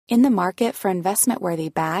In the market for investment-worthy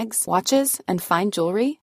bags, watches, and fine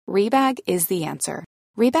jewelry, Rebag is the answer.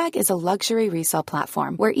 Rebag is a luxury resale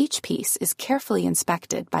platform where each piece is carefully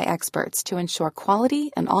inspected by experts to ensure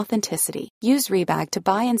quality and authenticity. Use Rebag to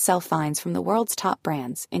buy and sell finds from the world's top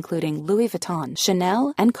brands, including Louis Vuitton,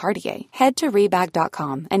 Chanel, and Cartier. Head to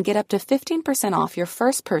Rebag.com and get up to 15% off your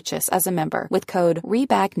first purchase as a member with code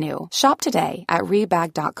REBAGNEW. Shop today at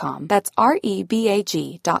Rebag.com. That's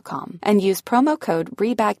REBAG.com. And use promo code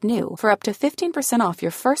REBAGNEW for up to 15% off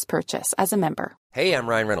your first purchase as a member. Hey, I'm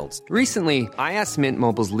Ryan Reynolds. Recently, I asked Mint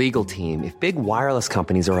Mobile's legal team if big wireless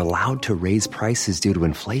companies are allowed to raise prices due to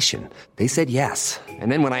inflation. They said yes.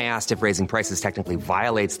 And then when I asked if raising prices technically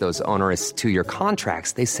violates those onerous two-year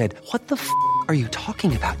contracts, they said, "What the f*** are you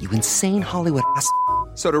talking about, you insane Hollywood ass?"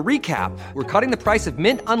 So to recap, we're cutting the price of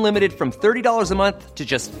Mint Unlimited from $30 a month to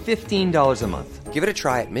just $15 a month. Give it a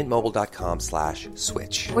try at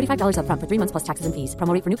mintmobile.com/switch. $45 up front for 3 months plus taxes and fees.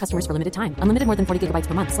 Promo rate for new customers for limited time. Unlimited more than 40 gigabytes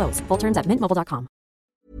per month. Slows full terms at mintmobile.com.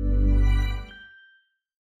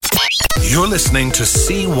 You're listening to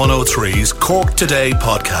C103's Cork Today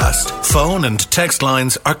podcast. Phone and text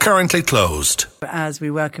lines are currently closed. As we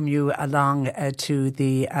welcome you along to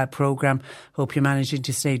the programme, hope you're managing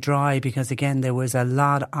to stay dry, because again there was a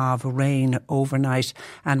lot of rain overnight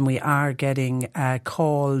and we are getting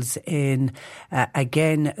calls in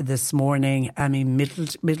again this morning. I mean,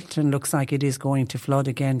 Middleton looks like it is going to flood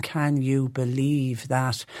again. Can you believe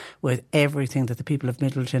that, with everything that the people of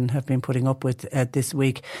Middleton have been putting up with this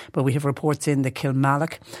week? But we have reports in that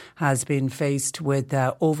Kilmallock has been faced with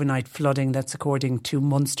overnight flooding. That's according to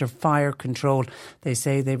Munster Fire Control. They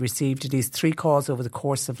say they received at least 3 calls over the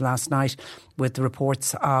course of last night, with the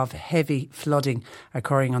reports of heavy flooding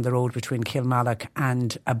occurring on the road between Kilmallock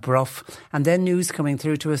and Bruff. And then news coming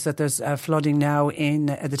through to us that there's flooding now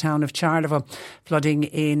in the town of Charleville, flooding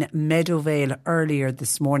in Meadowvale earlier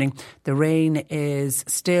this morning. The rain is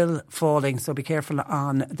still falling, so be careful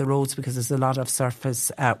on the roads, because there's a lot of surface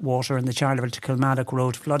water in the Charleville to Kilmallock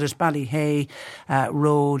road flooded. Ballyhay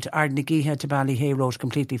Road, Ardnageha to Ballyhay Road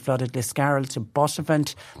completely flooded. Liscarroll to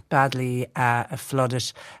Buttevant badly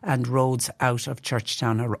flooded, and roads out of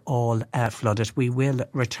Churchtown are all flooded. We will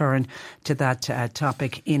return to that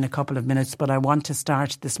topic in a couple of minutes, but I want to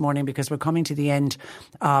start this morning because we're coming to the end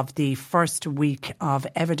of the first week of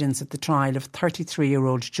evidence at the trial of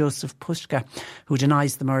 33-year-old Joseph Pushka, who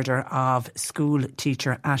denies the murder of school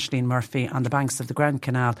teacher Aisling Murphy on the banks of the Grand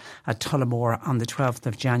Canal at Tullamore on the 12th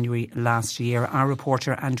of January last year. Our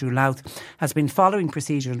reporter Andrew Louth has been following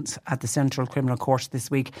proceedings at the Central Criminal Court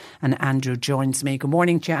this week, and Andrew joins me. Good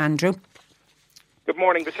morning to you, Andrew. Good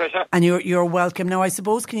morning, Patricia. And you're welcome. Now, I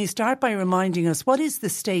suppose, can you start by reminding us, what is the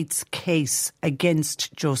state's case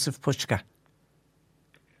against Joseph Pushka?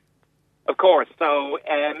 Of course. So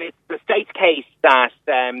it's the state's case that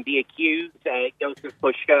the accused, Joseph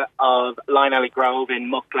Pushka of Lionelly Grove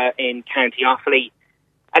in Muckla in County Offaly,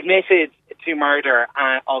 admitted to murder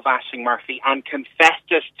of Aisling Murphy and confessed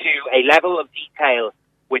it to a level of detail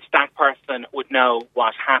which that person would know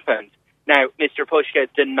what happened. Now, Mr. Pushka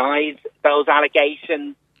denies those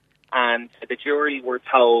allegations, and the jury were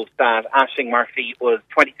told that Aisling Murphy was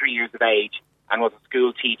 23 years of age and was a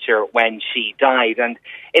school teacher when she died. And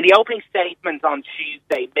in the opening statement on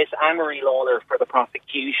Tuesday, Miss Anne-Marie Lawler for the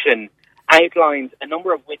prosecution outlined a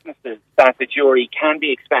number of witnesses that the jury can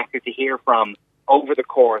be expected to hear from over the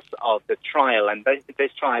course of the trial. And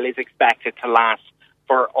this trial is expected to last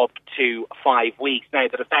for up to 5 weeks. Now,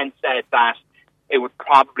 the defence said that it would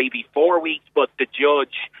probably be 4 weeks, but the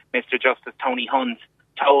judge, Mr. Justice Tony Hunt,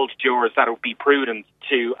 told jurors that it would be prudent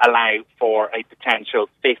to allow for a potential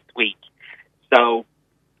 5th week. So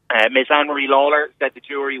Ms. Anne-Marie Lawler said the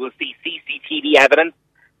jury will see CCTV evidence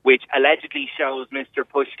which allegedly shows Mr.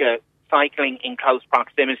 Pushka cycling in close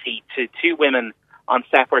proximity to 2 women on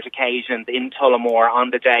separate occasions in Tullamore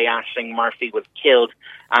on the day Aisling Murphy was killed.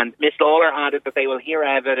 And Ms. Lawler added that they will hear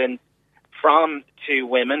evidence from 2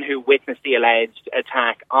 women who witnessed the alleged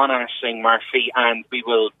attack on Aisling Murphy, and we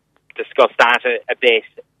will discuss that a bit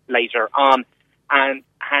later on, and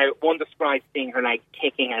how one describes seeing her legs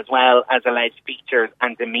kicking, as well as alleged features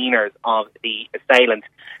and demeanours of the assailant.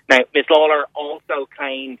 Now, Ms. Lawler also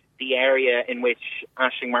claimed the area in which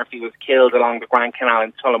Aisling Murphy was killed along the Grand Canal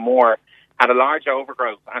in Tullamore had a large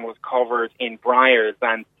overgrowth and was covered in briars,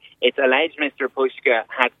 and it's alleged Mr. Pushka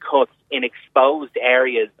had cuts in exposed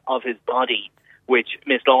areas of his body, which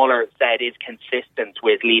Ms. Lawler said is consistent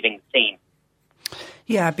with leaving the scene.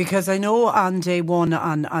 Yeah, because I know on day one,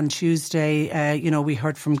 on Tuesday, we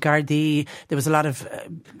heard from Gardaí. There was a lot of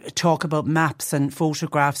talk about maps and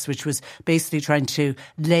photographs, which was basically trying to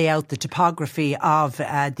lay out the topography of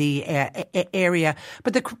the area.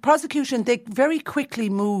 But the prosecution, they very quickly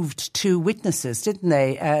moved to witnesses, didn't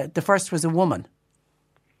they? The first was a woman.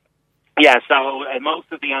 Yeah, so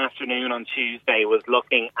most of the afternoon on Tuesday was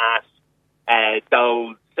looking at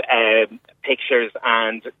those pictures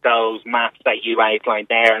and those maps that you outlined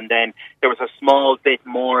there, and then there was a small bit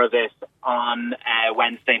more of it on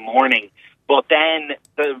Wednesday morning. But then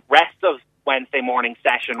the rest of Wednesday morning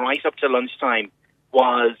session, right up to lunchtime,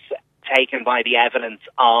 was taken by the evidence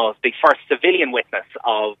of the first civilian witness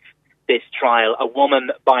of this trial, a woman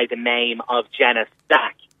by the name of Jenna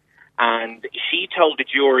Stack. And she told the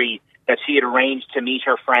jury that she had arranged to meet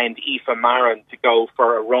her friend Aoife Maron to go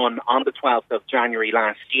for a run on the 12th of January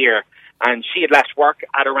last year. And she had left work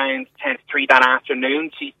at around 10 to 3 that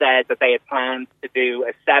afternoon. She said that they had planned to do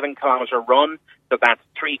a 7-kilometre run, so that's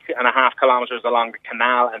 3.5 kilometres along the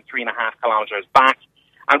canal and 3.5 kilometres back.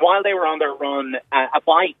 And while they were on their run, a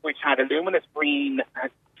bike which had a luminous green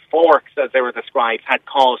forks, as they were described, had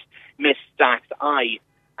caught Miss Stack's eye.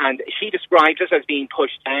 And she described it as being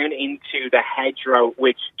pushed down into the hedgerow,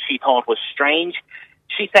 which she thought was strange.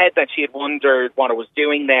 She said that she had wondered what it was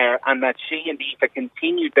doing there and that she and Aoife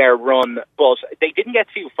continued their run, but they didn't get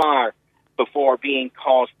too far before being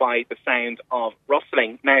caught by the sound of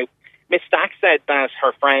rustling. Now, Miss Stack said that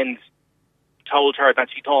her friend told her that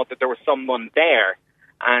she thought that there was someone there,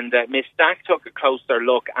 and Miss Stack took a closer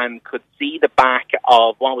look and could see the back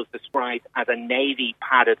of what was described as a navy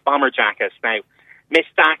padded bomber jacket. Now, Miss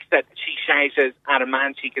Stack said that she shouted at a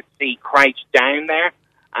man she could see crouched down there,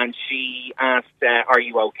 and she asked, are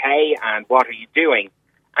you okay, and what are you doing?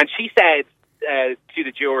 And she said to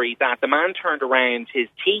the jury that the man turned around, his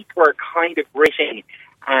teeth were kind of gritting,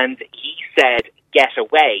 and he said, get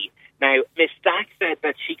away. Now, Miss Stack said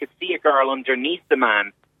that she could see a girl underneath the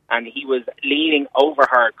man, and he was leaning over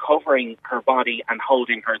her, covering her body and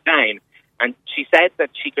holding her down. And she said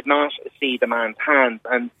that she could not see the man's hands,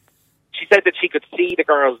 and she said that she could see the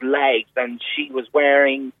girl's legs, and she was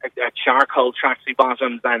wearing a charcoal tracksuit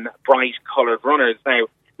bottoms and bright coloured runners. Now,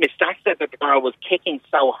 Miss Stack said that the girl was kicking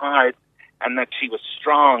so hard and that she was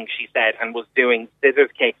strong, she said, and was doing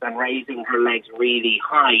scissors kicks and raising her legs really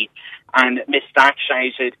high. And Miss Stack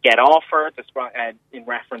shouted, get off her, in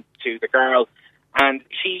reference to the girl. And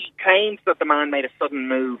she claims that the man made a sudden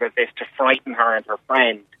move as if to frighten her and her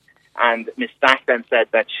friend. And Miss Stack then said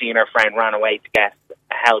that she and her friend ran away to get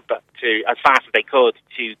help, as fast as they could,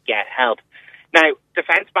 to get help. Now,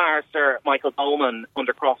 defence barrister Michael Bowman,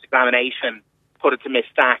 under cross-examination, put it to Miss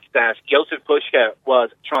Stack that Joseph Pushka was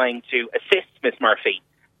trying to assist Miss Murphy.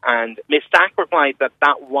 And Miss Stack replied that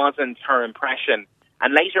that wasn't her impression,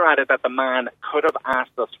 and later added that the man could have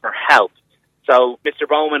asked us for help. So Mr.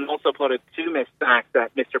 Bowman also put it to Miss Stack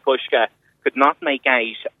that Mr. Pushka could not make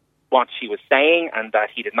out what she was saying and that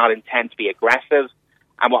he did not intend to be aggressive.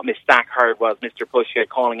 And what Miss Stack heard was Mr. Pushka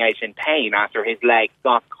calling out in pain after his leg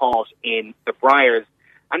got caught in the briars.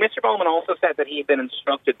 And Mr. Bowman also said that he had been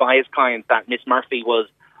instructed by his client that Miss Murphy was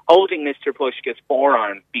holding Mr. Pushka's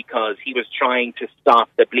forearm because he was trying to stop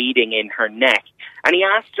the bleeding in her neck. And he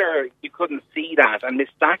asked her, you couldn't see that? And Miss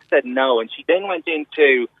Stack said no. And she then went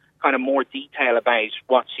into kind of more detail about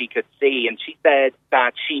what she could see. And she said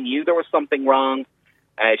that she knew there was something wrong.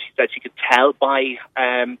 She said she could tell by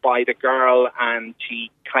the girl, and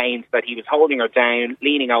she claimed that he was holding her down,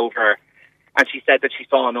 leaning over, and she said that she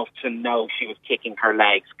saw enough to know she was kicking her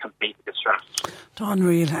legs, completely distressed.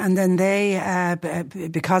 Unreal. And then they,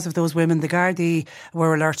 because of those women, the Gardaí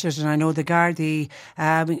were alerted, and I know the Gardaí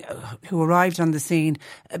who arrived on the scene,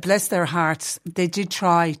 bless their hearts, they did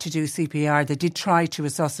try to do CPR, they did try to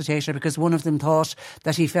resuscitate her because one of them thought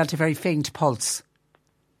that he felt a very faint pulse.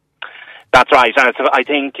 That's right, and I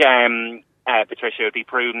think, Patricia, it would be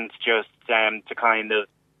prudent just to kind of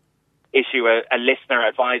issue a listener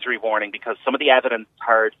advisory warning, because some of the evidence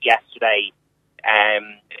heard yesterday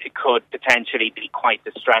could potentially be quite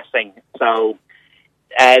distressing. So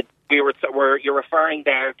you're referring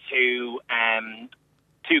there to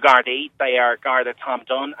two Gardaí. They are Garda Tom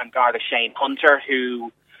Dunn and Garda Shane Hunter,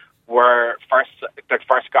 who were the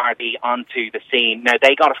first Gardaí onto the scene. Now,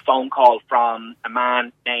 they got a phone call from a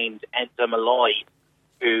man named Enda Malloy,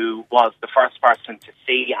 who was the first person to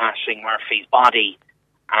see Aisling Murphy's body,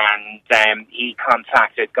 and he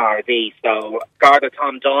contacted Gardaí. So Garda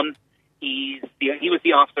Tom Dunn, he was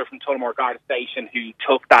the officer from Tullamore Garda Station who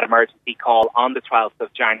took that emergency call on the 12th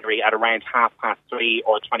of January at around 3:30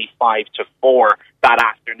 or 4:25 that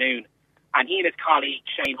afternoon. And he and his colleague,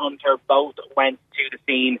 Shane Hunter, both went to the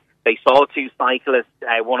scene. They saw two cyclists.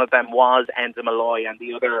 One of them was Enza Malloy, and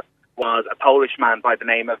the other was a Polish man by the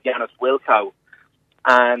name of Janusz Wilko.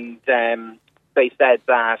 And they said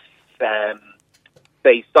that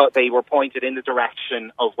they thought they were pointed in the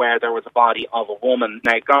direction of where there was a body of a woman.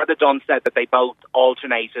 Now, Garda Dunn said that they both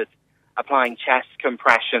alternated applying chest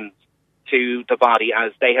compressions to the body,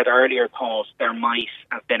 as they had earlier thought there might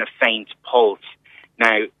have been a faint pulse.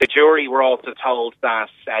 Now, the jury were also told that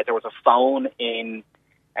there was a phone in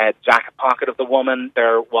the jacket pocket of the woman.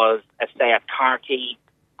 There was a Seat car key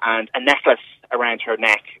and a necklace around her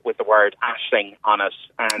neck with the word Aisling on it.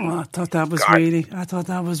 And I thought that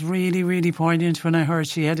was really, really poignant when I heard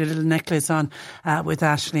she had a little necklace on with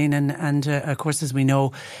Aisling, and of course, as we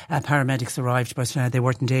know, paramedics arrived, but they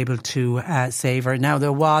weren't able to save her. Now,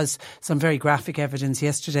 there was some very graphic evidence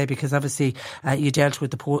yesterday, because obviously you dealt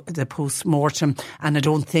with the post-mortem, and I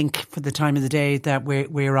don't think for the time of the day that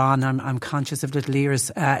we're on, I'm conscious of little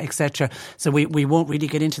ears, etc. So we won't really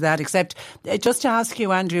get into that, except just to ask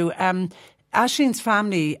you, Andrew, Aisling's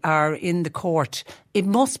family are in the court. It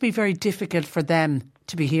must be very difficult for them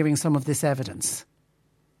to be hearing some of this evidence.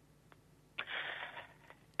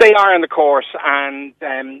 They are in the court, and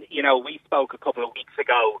we spoke a couple of weeks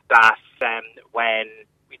ago about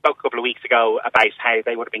how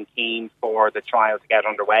they would have been keen for the trial to get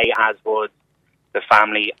underway, as would the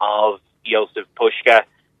family of Josef Puszka,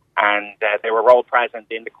 and they were all present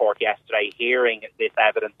in the court yesterday hearing this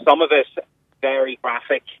evidence. Some of it very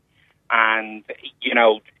graphic. And,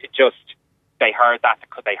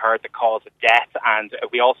 they heard the cause of death. And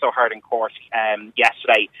we also heard in court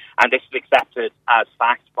yesterday, and this is accepted as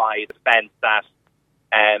fact by the defence, that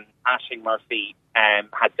Aisling Murphy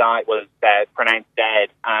was pronounced dead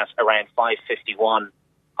at around 5:51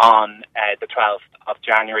 on the 12th of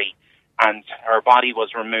January. And her body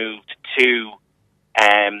was moved to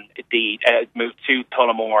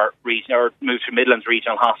Tullamore region, or moved to Midlands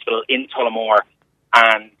Regional Hospital in Tullamore,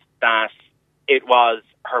 and that it was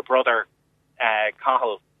her brother,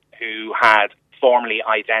 Cahill, who had formally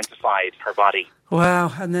identified her body.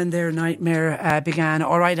 Wow, and then their nightmare began.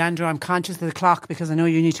 All right, Andrew, I'm conscious of the clock, because I know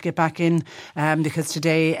you need to get back in, because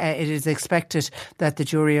today it is expected that the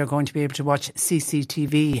jury are going to be able to watch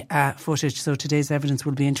CCTV footage, so today's evidence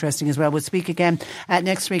will be interesting as well. We'll speak again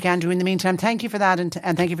next week, Andrew. In the meantime, thank you for that, and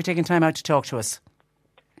thank you for taking time out to talk to us.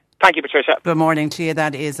 Thank you, Patricia. Good morning to you.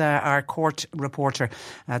 That is our court reporter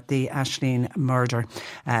at the Aisling murder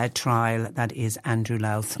trial. That is Andrew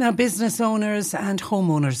Louth. Now, business owners and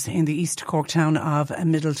homeowners in the East Cork town of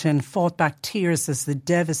Middleton fought back tears as the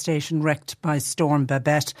devastation wreaked by Storm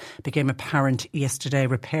Babette became apparent yesterday.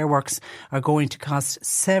 Repair works are going to cost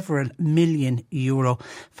several million euro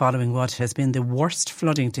following what has been the worst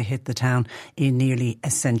flooding to hit the town in nearly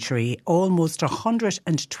a century. Almost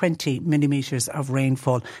 120 millimetres of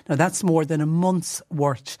rainfall. Now, that's more than a month's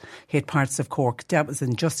worth hit parts of Cork. That was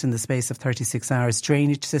just in the space of 36 hours.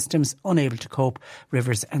 Drainage systems unable to cope,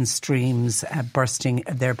 rivers and streams bursting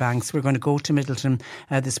their banks. We're going to go to Middleton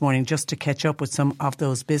this morning just to catch up with some of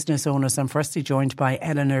those business owners. I'm firstly joined by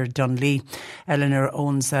Eleanor Dunlea. Eleanor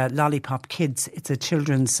owns Lollipop Kids. It's a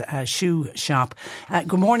children's shoe shop.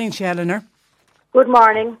 Good morning to you, Eleanor. Good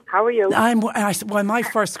morning. How are you? My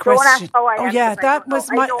first question. Don't ask how I am, that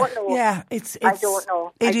was my. I don't know. Yeah, I don't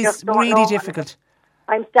know. It is really difficult.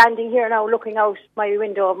 I'm standing here now, looking out my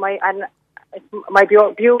window of my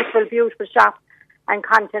beautiful, beautiful shop, and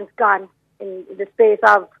contents gone in the space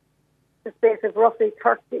of roughly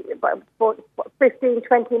 15,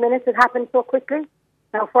 20 minutes. It happened so quickly.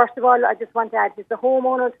 Now, first of all, I just want to add that the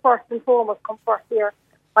homeowners first and foremost come first here.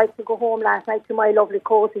 I had to go home last night to my lovely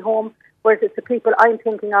cosy home. Whereas it's the people I'm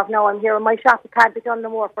thinking of now. I'm here in my shop. It can't be done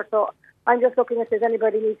no more for. So I'm just looking if there's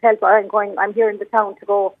anybody needs help. I'm here in the town to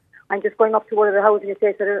go. I'm just going up to one of the housing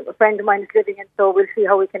estates that a friend of mine is living in. So we'll see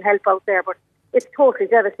how we can help out there. But it's totally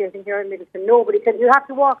devastating here in Middleton. Nobody can. You have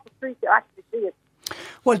to walk the street to actually see it.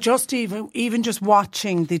 Well, just even just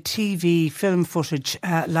watching the TV film footage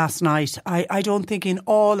last night, I don't think in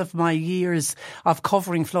all of my years of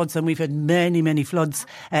covering floods, and we've had many, many floods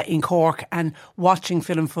in Cork, and watching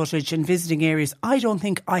film footage and visiting areas, I don't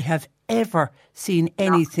think I have ever seen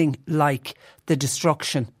anything like the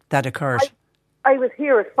destruction that occurred. I was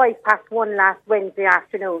here at 1:05 last Wednesday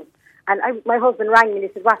afternoon, and my husband rang me and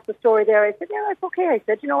he said, "What's the story there?" I said, "Yeah, it's okay." I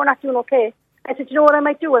said, "We're not doing okay." I said, "You know what I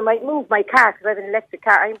might do? I might move my car, because I have an electric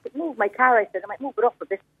car. I might move my car," I said. "I might move it up a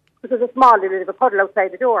bit, because there's a small little bit of a puddle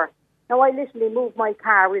outside the door." Now, I literally moved my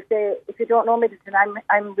car. We'll say, if you don't know Middleton,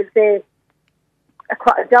 we'll say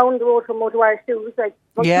down the road from Motorwire Shoes, like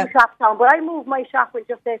 2 shops down. But I moved my shop with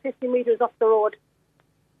just 50 metres up the road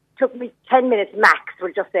took me 10 minutes max,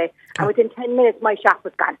 we'll just say. And within 10 minutes, my shop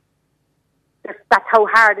was gone. That's how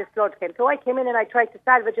hard this flood came. So I came in and I tried to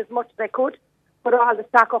salvage as much as I could, put all the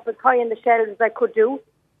stock up as high in the shelves as I could do.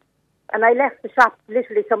 And I left the shop.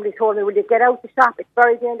 Literally, somebody told me, will you get out the shop? It's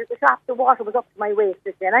very dangerous. The shop, the water was up to my waist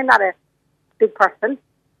this day. And I'm not a big person.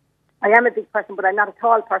 I am a big person, but I'm not a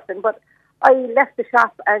tall person. But I left the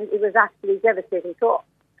shop and it was absolutely devastating. So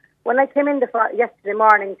when I came in yesterday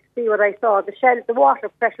morning to see what I saw, the water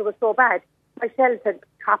pressure was so bad. My shelves had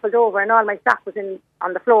toppled over and all my stock was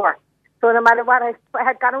on the floor. So no matter what, if I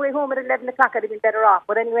had gone away home at 11 o'clock, I'd have been better off.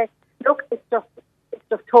 But anyway, look, it's just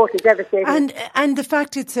totally devastating. And the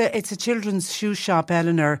fact it's a children's shoe shop,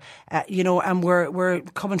 Eleanor, and we're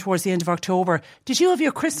coming towards the end of October. Did you have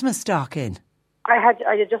your Christmas stock in? I had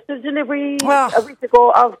just a delivery a week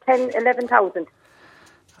ago of 11,000.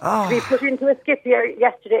 To be put into a skip here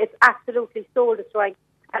yesterday. It's absolutely soul destroying.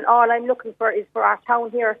 And all I'm looking for is for our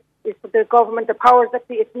town here, is for the government, the powers that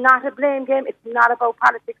be. It's not a blame game. It's not about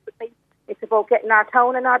politics with me. It's about getting our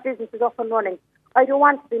town and our businesses up and running. I don't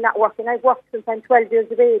want to be not working. I've worked since I'm 12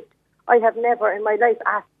 years of age. I have never in my life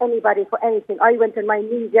asked anybody for anything. I went on my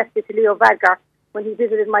knees yesterday to Leo Vadgar when he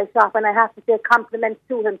visited my shop, and I have to say compliments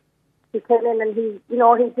to him. He came in and he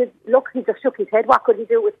just shook his head. What could he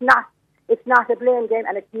do? It's not a blame game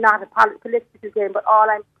and it's not a political game, but all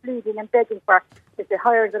I'm pleading and begging for is the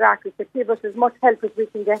higher hierarchy to give us as much help as we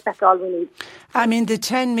can get. That's all we need. I mean, the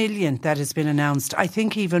 10 million that has been announced, I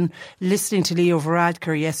think even listening to Leo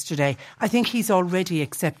Varadkar yesterday, I think he's already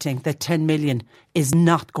accepting that 10 million is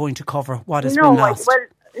not going to cover what has been lost. Well,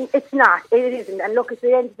 it's not. It isn't. And look, at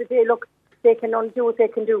the end of the day, they can only do what they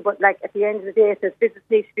can do, but at the end of the day, if business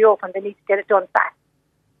needs to be open, they need to get it done fast.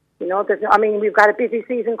 We've got a busy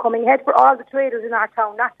season coming ahead for all the traders in our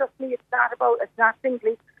town, not just me. It's not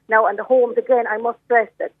singly. Now, and the homes, again, I must stress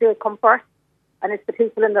that they come first, and it's the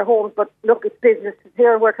people in their homes. But look, it's business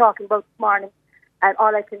here we're talking about this morning. And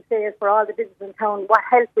all I can say is for all the business in town, what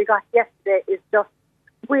help we got yesterday is just,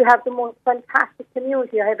 we have the most fantastic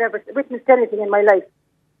community I have ever witnessed anything in my life.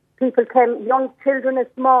 People came, young children as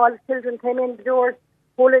small children came in the doors,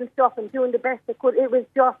 pulling stuff and doing the best they could. It was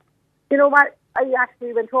just, you know what? I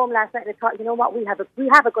actually went home last night and I thought, you know what, we have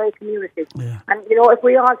a great community. Yeah. And, if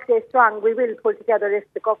we all stay strong, we will pull together if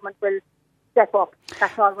the government will step up.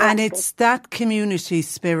 That's all we're asking. It's that community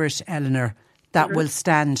spirit, Eleanor, that will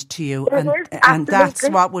stand to you. And that's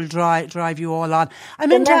what will drive you all on. I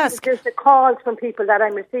mean, the calls from people that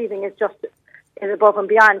I'm receiving is above and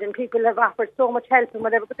beyond. And people have offered so much help and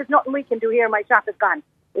whatever, but there's nothing we can do here. My shop is gone.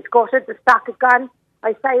 It's gutted. The stock is gone.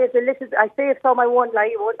 I saved some. I won't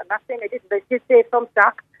lie. I'm not saying I didn't. I did save some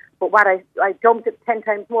stock, but I dumped it 10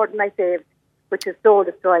 times more than I saved, which is soul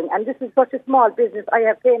destroying. And this is such a small business. I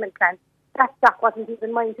have payment plans. That stock wasn't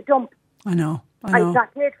even mine to dump. I know. I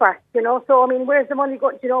got paid for it, So, where's the money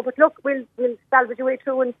going, But look, we'll salvage our way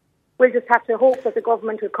through and we'll just have to hope that the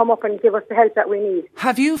government will come up and give us the help that we need.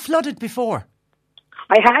 Have you flooded before?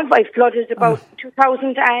 I have. I flooded about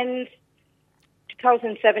 2017.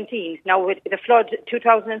 Now, with the flood,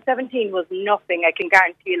 2017 was nothing, I can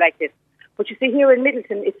guarantee you, like this. But you see, here in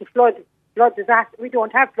Middleton, it's a flood disaster. We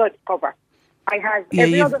don't have flood cover. I have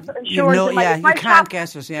every other insurance. You can't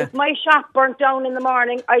get it, If my shop burnt down in the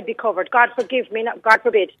morning, I'd be covered. God forgive me, God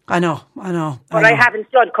forbid. I know. But I haven't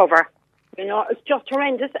flood cover. It's just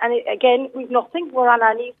horrendous. And again, we've nothing. We're on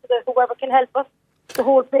our knees to whoever can help us. The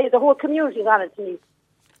whole community is on its knees.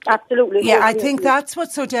 Absolutely. Yeah, I think that's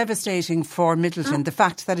what's so devastating for Middleton, the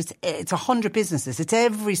fact that it's 100 businesses. It's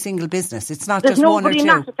every single business. It's not There's just one or two.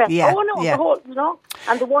 Not affected. Yeah, the whole,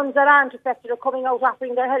 and the ones that aren't affected are coming out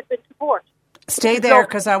offering their help and support. Stay there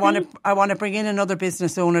because I want to bring in another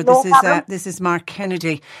business owner. This is Mark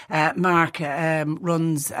Kennedy. Mark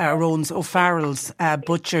owns O'Farrell's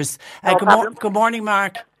Butchers. Good morning,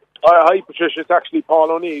 Mark. Hi, Patricia. It's actually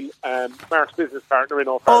Paul O'Neill, Mark's business partner in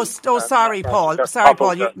O'Farrell. Sorry, Paul. Sorry,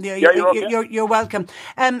 Paul. You're welcome.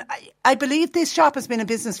 I believe this shop has been in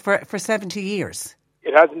business for 70 years.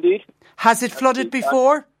 It has indeed. Has it flooded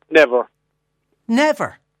before? Never.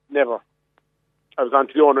 Never? Never. I was on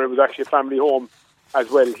to the owner. It was actually a family home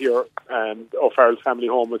as well here. O'Farrell's family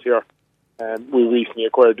home was here. We recently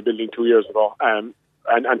acquired the building 2 years ago and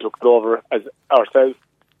took it over as ourselves.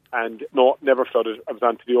 And no, never flooded. I was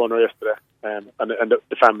on to the owner yesterday and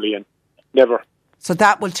the family, and never. So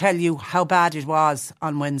that will tell you how bad it was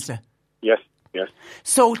on Wednesday. Yes.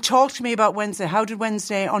 So talk to me about Wednesday. How did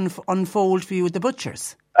Wednesday unfold for you with the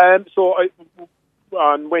butchers?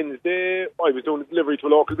 On Wednesday, I was doing a delivery to a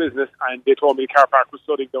local business, and they told me the car park was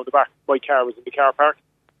flooding down the back. My car was in the car park.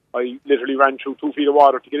 I literally ran through 2 feet of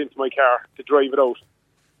water to get into my car to drive it out.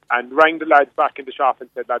 and rang the lads back in the shop and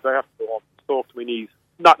said, lads, I have to go home, soaked to my knees,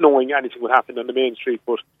 not knowing anything would happen on the main street,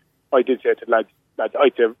 but I did say to the lads,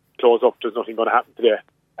 I'd say close up, there's nothing going to happen today.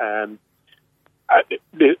 I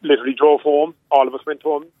literally drove home, all of us went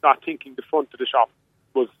home, not thinking the front of the shop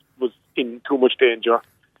was in too much danger.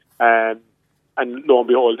 And lo and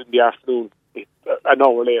behold, in the afternoon, an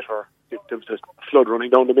hour later, there was a flood running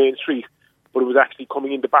down the main street, but it was actually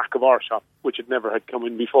coming in the back of our shop, which it never had come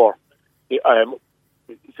in before.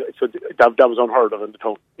 So that was unheard of in the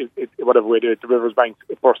town. Whatever way the river's bank,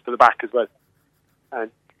 it burst to the back as well.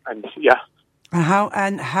 And yeah.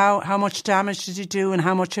 And how much damage did you do, and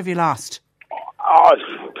how much have you lost?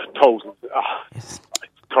 Thousands.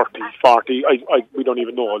 30, 40. We don't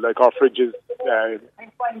even know. Like our fridges,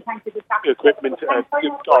 equipment,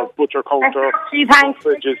 our butcher counter, 2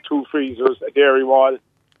 fridges, 2 freezers, a dairy wall,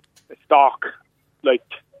 a stock, like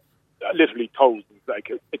literally thousands.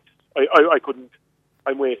 Like I couldn't.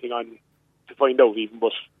 I'm waiting on to find out even,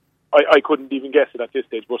 but I couldn't even guess it at this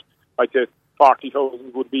stage. But I'd say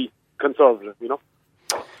 40,000 would be conservative, you know.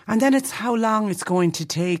 And then it's how long it's going to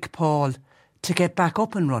take, Paul, to get back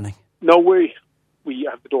up and running. No, we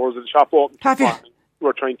have the doors of the shop open. Have you?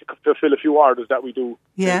 We're trying to fulfill a few orders that we do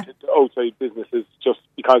to outside businesses, just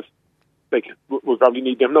because like we probably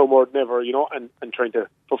need them now more than ever, you know, and trying to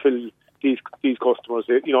fulfill these customers,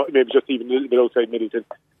 you know, maybe just even a little bit outside Middleton.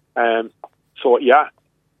 So yeah,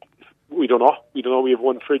 we don't know. We have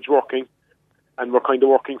 1 fridge working, and we're kind of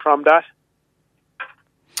working from that.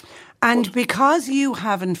 And because you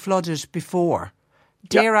haven't flooded before,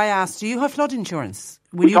 dare I ask, do you have flood insurance?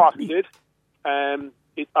 We thought we did. On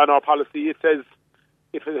our policy, it says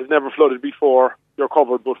if it has never flooded before, you're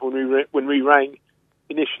covered. But when we rang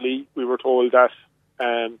initially, we were told that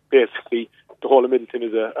basically the whole of Middleton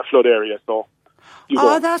is a flood area. So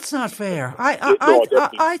that's not fair.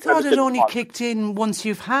 I thought it only kicked in once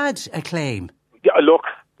you've had a claim. Yeah, look,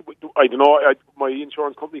 I don't know. My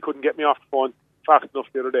insurance company couldn't get me off the phone fast enough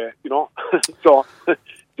the other day, you know. So,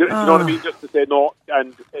 you know what I mean? Just to say no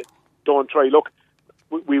and don't try. Look,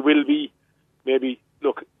 we will be maybe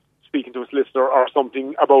speaking to a solicitor or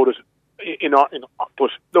something about it.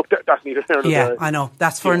 But look, that's neither here nor there. Yeah, I know.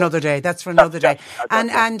 That's for another day. That's for another day.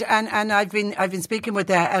 And I've been speaking with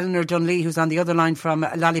Eleanor Dunlea, who's on the other line from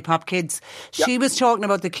Lollipop Kids. She was talking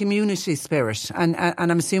about the community spirit, and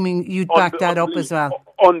I'm assuming you'd back that up as well.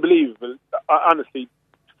 Unbelievable, honestly,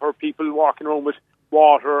 for people walking around with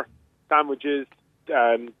water, sandwiches.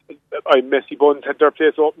 Messy Buns had their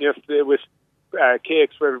place open yesterday with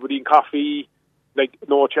cakes for everybody and coffee. Like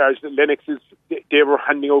no charge. Lennox's, they were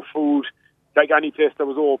handing out food. Like any place that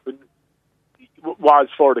was open was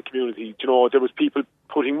for the community. You know, there was people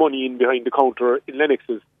putting money in behind the counter in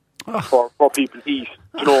Lennox's for people to eat.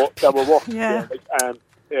 You know, that were working. Yeah.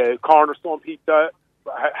 Like, Cornerstone Pizza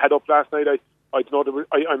had up last night. I don't know.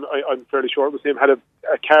 I'm fairly sure it was him. Had a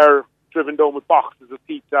car driven down with boxes of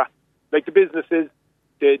pizza. Like the businesses,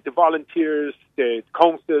 the volunteers, the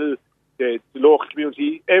council, the local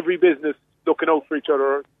community, every business looking out for each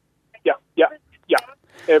other. Yeah.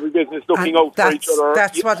 Every business looking out for each other.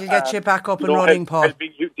 That's what will get you back up and running, Paul.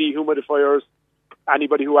 Helping dehumidifiers,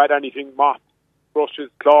 anybody who had anything, mops, brushes,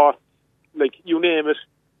 cloths, like you name it.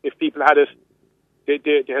 If people had it,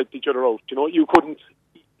 they helped each other out. You know, you couldn't.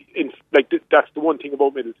 That's the one thing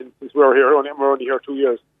about Middleton. Since we're only here 2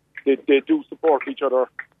 years. They do support each other.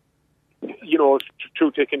 You know,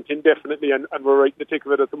 through thick and thin, definitely, and we're right in the thick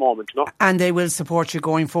of it at the moment, you know. And they will support you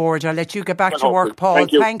going forward. I'll let you get back to work, Paul.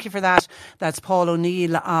 Thank you for that. That's Paul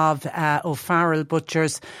O'Neill of O'Farrell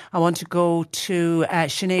Butchers. I want to go to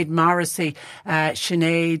Sinead Morrissey.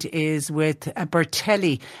 Sinead is with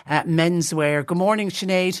Bertelli Menswear. Good morning,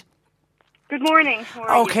 Sinead. Good morning. How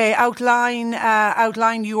are you?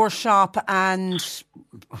 Outline your shop and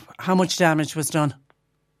how much damage was done.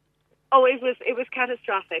 Oh, it was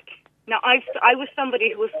catastrophic. Now, I was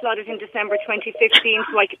somebody who was flooded in December 2015,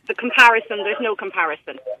 so there's no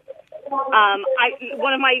comparison.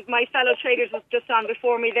 One of my fellow traders was just on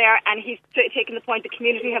before me there, and he's taken the point the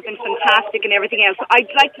community have been fantastic and everything else. So I'd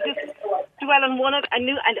like to just dwell on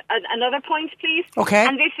another point, please. Okay.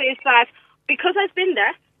 And this is that because I've been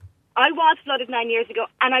there, I was flooded 9 years ago,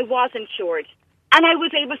 and I was insured. And I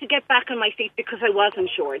was able to get back on my feet because I was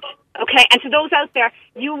insured. Okay? And to those out there,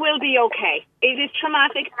 you will be okay. It is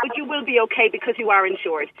traumatic, but you will be okay because you are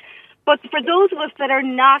insured. But for those of us that are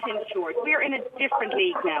not insured, we're in a different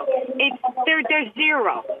league now. They're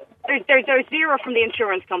zero. They're zero from the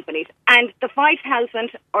insurance companies. And the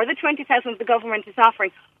 5,000 or the 20,000 the government is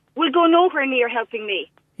offering will go nowhere near helping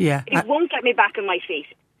me. Yeah. It won't get me back on my feet.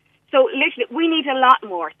 So literally, we need a lot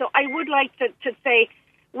more. So I would like to say,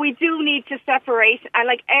 we do need to separate,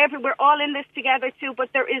 and we're all in this together too, but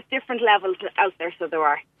there is different levels out there, so there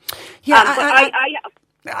are. Yeah,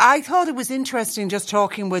 I thought it was interesting just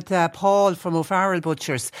talking with Paul from O'Farrell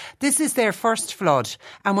Butchers. This is their first flood,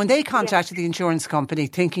 and when they contacted the insurance company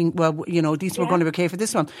thinking, well, these were going to be okay for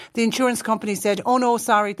this one, the insurance company said, oh no,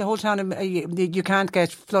 sorry, the whole town, you can't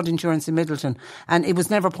get flood insurance in Middleton. And it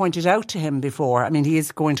was never pointed out to him before. I mean, he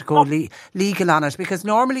is going to go legal on it, because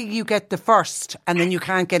normally you get the first and then you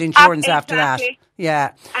can't get insurance after that.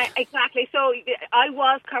 Yeah, exactly. So I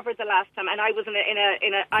was covered the last time, and I was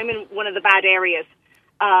I'm in one of the bad areas.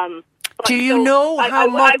 Do you know how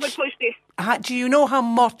much? I would push this. Do you know how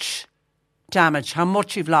much damage? How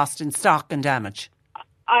much you've lost in stock and damage?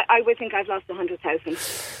 I would think I've lost 100,000.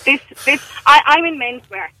 I'm in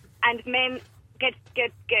menswear, and men get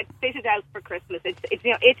fitted out for Christmas.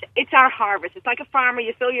 It's our harvest. It's like a farmer.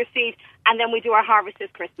 You sow your seed, and then we do our harvest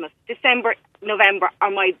this Christmas. December, November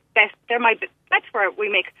are my best. That's where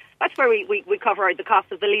we cover the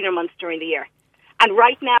cost of the leaner months during the year. And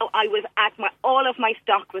right now, I was at all of my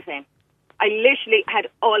stock was in. I literally had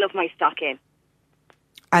all of my stock in.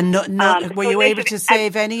 And were you able to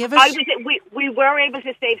save any of it? We were able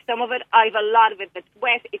to save some of it. I've a lot of it that's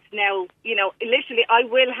wet. It's now, literally, I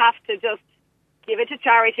will have to just give it to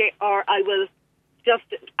charity, or I will just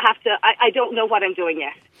have to. I don't know what I'm doing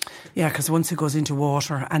yet. Yeah, because once it goes into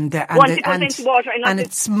water and it's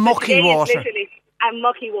mucky water. And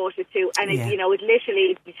mucky water too, and it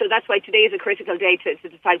literally. So that's why today is a critical day to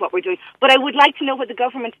decide what we're doing. But I would like to know what the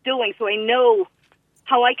government's doing, so I know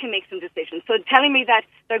how I can make some decisions. So telling me that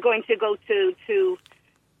they're going to go to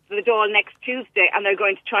the Dáil next Tuesday, and they're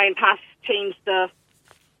going to try and change the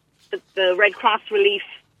Red Cross relief.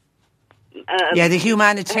 The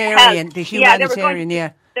humanitarian.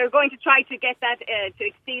 They're going to try to get that to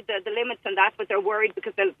exceed the limits on that, but they're worried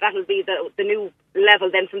because that'll be the new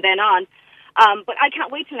level then from then on. But I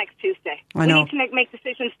can't wait till next Tuesday. I know. We need to make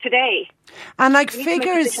decisions today. And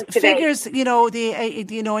figures,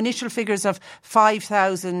 the initial figures of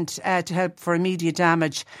 5,000 to help for immediate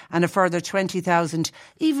damage, and a further 20,000,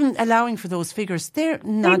 even allowing for those figures, they're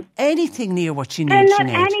not anything near what you need. They're not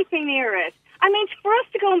anything near it. I mean, for us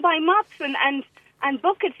to go and buy mops and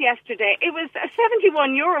buckets yesterday, it was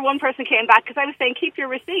 €71. One person came back because I was saying, keep your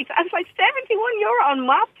receipts. I was like, €71 on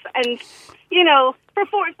mops, and for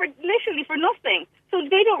literally for nothing. So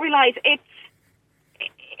they don't realise it's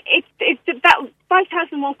that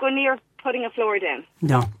 5,000 won't go near putting a floor down.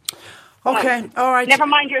 No. Okay, all right. Never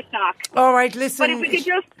mind your stock. All right, listen. But if we could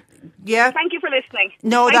just. Yeah. Thank you for listening.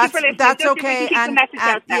 No, that's okay. And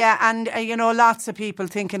lots of people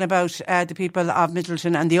thinking about the people of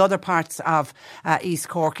Middleton and the other parts of East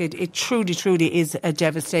Cork. It truly, truly is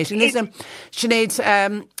devastating. Listen,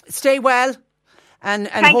 Sinead, stay well, and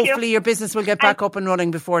hopefully your business will get back up and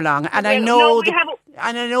running before long. And I know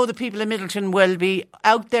the people in Middleton will be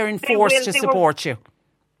out there in force to support you.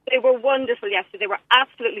 They were wonderful yesterday. They were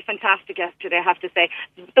absolutely fantastic yesterday, I have to say.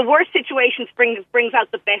 The worst situations brings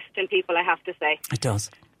out the best in people, I have to say. It does.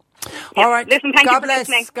 Yeah. All right. Listen, thank you for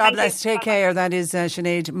listening. God bless. Take care. That is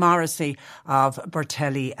Sinead Morrissey of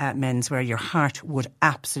Bertelli Menswear. Your heart would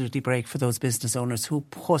absolutely break for those business owners who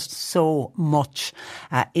put so much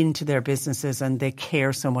into their businesses, and they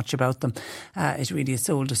care so much about them. It really is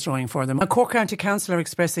soul destroying for them. A Cork County Council are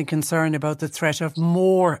expressing concern about the threat of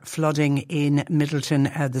more flooding in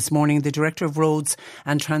Middleton this morning. The Director of Roads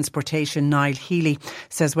and Transportation, Niall Healy,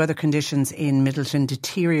 says weather conditions in Middleton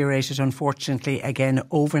deteriorated, unfortunately, again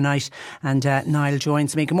overnight. And Niall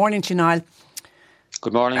joins me. Good morning to you, Niall.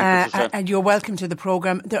 Good morning. And you're welcome to the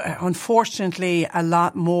programme. Unfortunately, a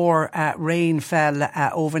lot more rain fell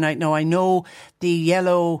overnight. Now, I know the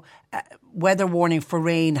yellow weather warning for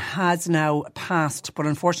rain has now passed, but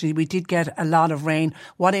unfortunately we did get a lot of rain.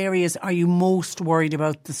 What areas are you most worried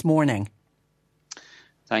about this morning?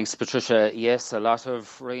 Thanks, Patricia. Yes, a lot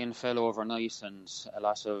of rain fell overnight, and a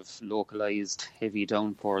lot of localised heavy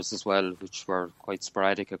downpours as well, which were quite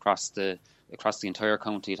sporadic across the entire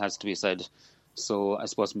county, it has to be said. So I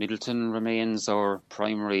suppose Middleton remains our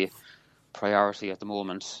primary priority at the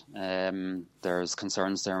moment. There's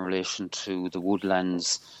concerns there in relation to the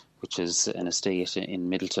Woodlands, which is an estate in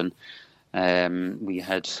Middleton. We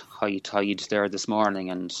had high tide there this morning,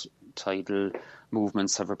 and tidal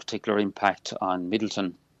movements have a particular impact on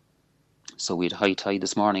Middleton. So we had high tide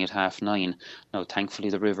this morning at 9:30. Now, thankfully,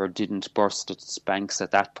 the river didn't burst its banks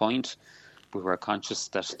at that point. We were conscious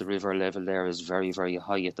that the river level there is very, very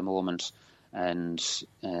high at the moment, and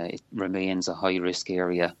it remains a high-risk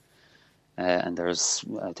area. And there's,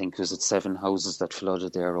 I think, 7 houses that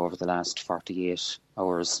flooded there over the last 48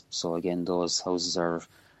 hours. So again, those houses are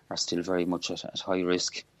are still very much at high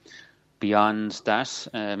risk. Beyond that,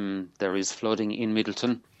 there is flooding in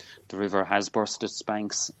Middleton. The river has burst its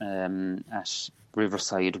banks at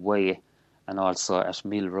Riverside Way and also at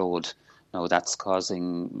Mill Road. Now that's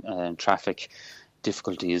causing traffic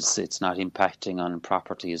difficulties. It's not impacting on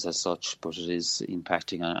properties as such, but it is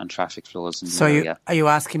impacting on traffic flows in the area. Are you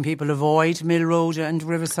asking people to avoid Mill Road and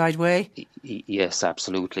Riverside Way? Yes,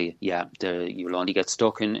 absolutely. Yeah, you'll only get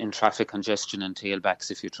stuck in traffic congestion and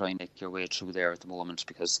tailbacks if you try and make your way through there at the moment,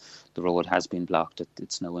 because the road has been blocked.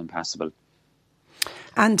 It's now impassable.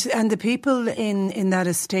 And the people in that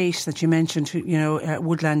estate that you mentioned,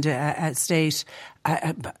 Woodland estate,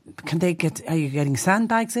 can they get? Are you getting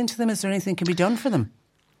sandbags into them? Is there anything can be done for them?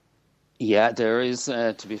 Yeah, there is.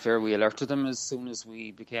 To be fair, we alerted them as soon as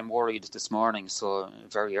we became worried this morning. So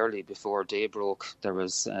very early, before day broke, there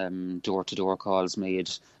was door-to-door calls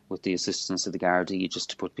made with the assistance of the Gardaí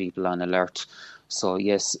just to put people on alert. So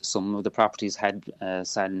yes, some of the properties had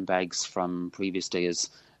sandbags from previous days.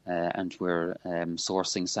 And we're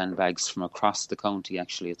sourcing sandbags from across the county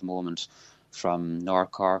actually at the moment, from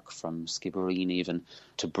North Cork, from Skibbereen even,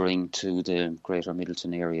 to bring to the greater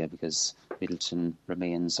Middleton area, because Middleton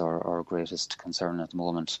remains our greatest concern at the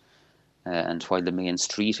moment. And while the main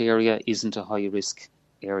street area isn't a high risk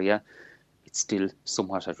area, it's still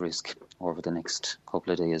somewhat at risk over the next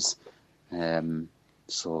couple of days.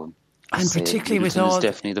 And particularly with all, is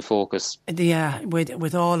definitely the focus. Yeah,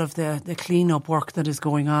 with all of the clean-up work that is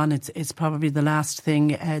going on, it's probably the last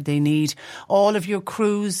thing they need. All of your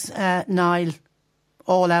crews, Niall,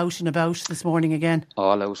 all out and about this morning again?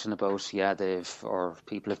 All out and about, yeah.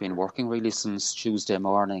 People have been working really since Tuesday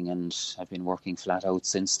morning and have been working flat out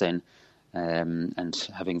since then, and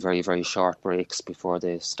having very, very short breaks before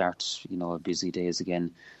they start, busy days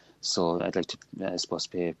again. So I'd like to,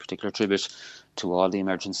 pay particular tribute to all the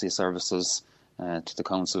emergency services, to the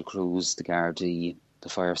council crews, the Gardaí, the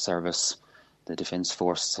fire service, the Defence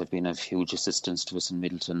Force have been of huge assistance to us in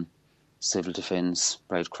Middleton, Civil Defence,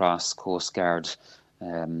 Red Cross, Coast Guard.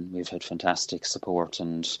 We've had fantastic support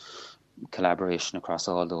and collaboration across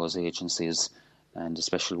all those agencies, and a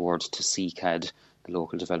special word to CCAD, the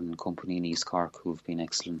local development company in East Cork, who've been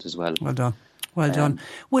excellent as well. Well done. Well done.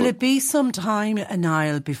 Will it be some time,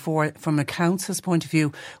 Niall, before, from a council's point of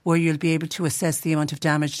view, where you'll be able to assess the amount of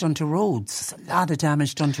damage done to roads? There's a lot of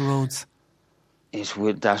damage done to roads.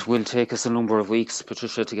 That will take us a number of weeks,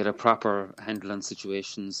 Patricia, to get a proper handle on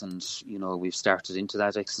situations, and we've started into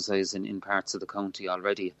that exercise in parts of the county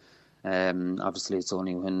already. Obviously, it's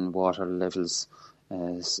only when water levels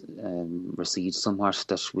recede somewhat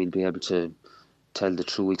that we'll be able to tell the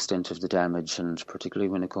true extent of the damage, and particularly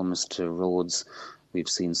when it comes to roads, we've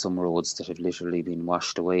seen some roads that have literally been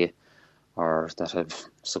washed away or that have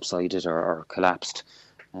subsided or collapsed.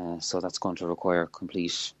 So that's going to require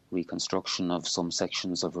complete reconstruction of some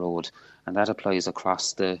sections of road, and that applies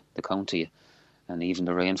across the county. And even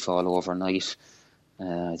the rainfall overnight,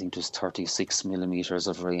 I think it was 36 millimetres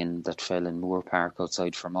of rain that fell in Moore Park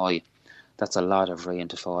outside Fermoy. That's a lot of rain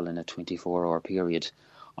to fall in a 24-hour period,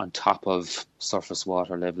 on top of surface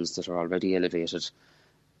water levels that are already elevated.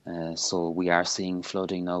 So we are seeing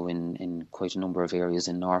flooding now in quite a number of areas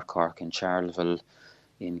in North Cork, in Charleville,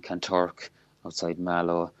 in Kanturk, outside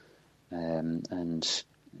Mallow, and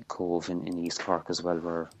Cove in East Cork as well.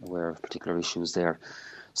 We're aware of particular issues there.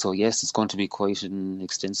 So yes, it's going to be quite an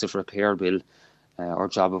extensive repair bill. Our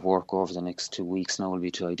job of work over the next 2 weeks now will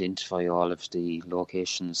be to identify all of the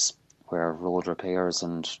locations where road repairs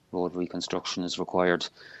and road reconstruction is required.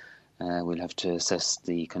 We'll have to assess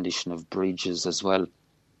the condition of bridges as well,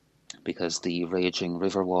 because the raging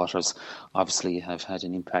river waters obviously have had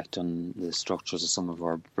an impact on the structures of some of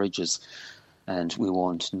our bridges, and we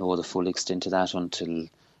won't know the full extent of that until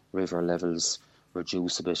river levels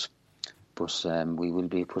reduce a bit. But we will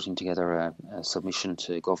be putting together a submission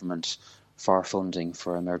to government for funding,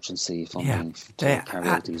 for emergency funding to carry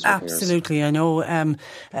out these repairs. Absolutely. I know, and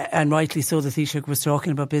rightly so, the Taoiseach was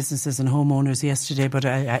talking about businesses and homeowners yesterday, but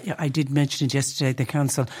I did mention it yesterday, the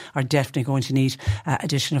council are definitely going to need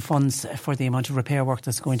additional funds for the amount of repair work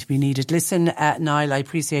that's going to be needed. Listen, Niall, I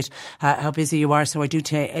appreciate how busy you are, so I do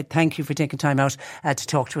thank you for taking time out to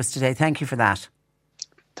talk to us today. Thank you for that.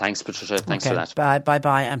 Thanks, Patricia. Thanks for that.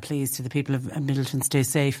 Bye. And please, to the people of Middleton, stay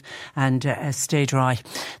safe and stay dry.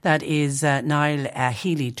 That is Niall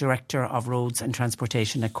Healy, Director of Roads and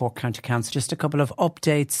Transportation at Cork County Council. Just a couple of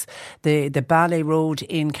updates. The Ballet Road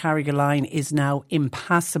in Carrigaline is now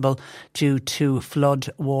impassable due to flood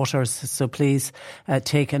waters. So please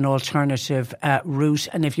take an alternative route.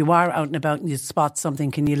 And if you are out and about and you spot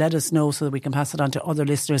something, can you let us know so that we can pass it on to other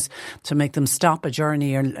listeners to make them stop a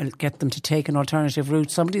journey or get them to take an alternative route?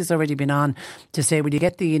 Some somebody's already been on to say, will you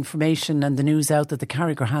get the information and the news out that the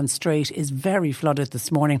Carrigrohan Strait is very flooded this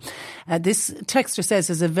morning. This texter says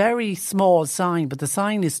there's a very small sign, but the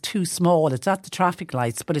sign is too small. It's at the traffic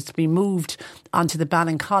lights, but it's been moved onto the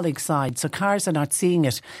Ballincollig side, so cars are not seeing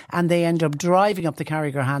it, and they end up driving up the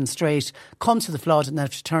Carrigrohan Strait, come to the flood, and then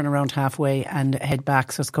have to turn around halfway and head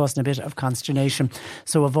back. So it's causing a bit of consternation.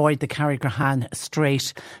 So avoid the Carrigrohan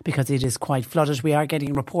Strait because it is quite flooded. We are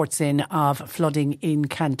getting reports in of flooding in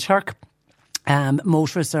Kanturk.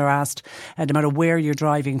 Motorists are asked, no matter where you're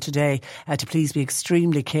driving today, to please be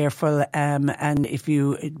extremely careful, and if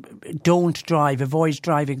you don't drive, avoid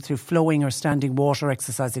driving through flowing or standing water,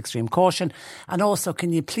 exercise extreme caution. And also,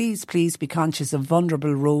 can you please be conscious of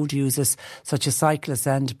vulnerable road users such as cyclists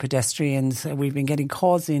and pedestrians. We've been getting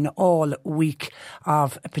calls in all week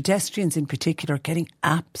of pedestrians in particular getting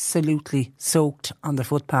absolutely soaked on the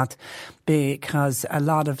footpath, because a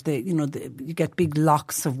lot of you get big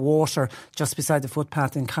locks of water just beside the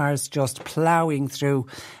footpath and cars just ploughing through.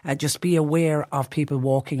 Just be aware of people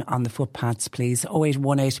walking on the footpaths, please.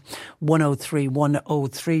 0818 103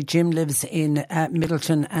 103. Jim lives in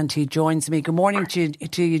Middleton and he joins me. Good morning to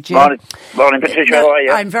you, Jim. Morning, Patricia. How are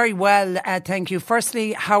you? I'm very well, thank you.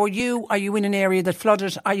 Firstly, how are you? Are you in an area that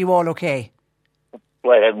flooded? Are you all okay?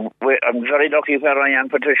 Well, I'm very lucky where I am,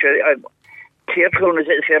 Patricia. Teartown is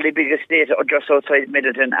a fairly big estate just outside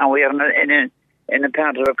Middleton, and we are in a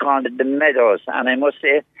part of it called the Meadows. And I must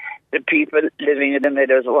say, the people living in the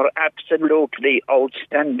Meadows were absolutely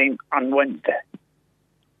outstanding on Wednesday.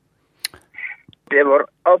 They were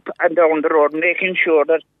up and down the road, making sure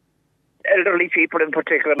that elderly people in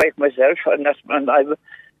particular, like myself, and I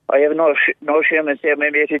have no shame in saying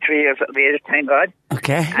I'm 83 years of age, thank God.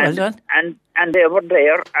 Okay, well done. And they were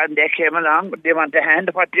there, and they came along. They want a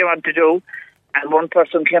hand, what do you want to do? And one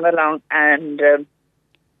person came along and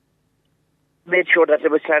made sure that there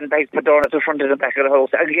was sandbags put down at the front and the back of the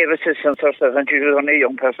house and gave assistance herself, and she was only a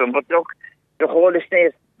young person. But look, the whole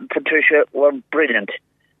estate, Patricia, were brilliant.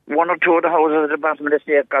 One or two of the houses at the bottom of the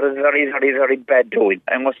estate got a very, very, very bad doing,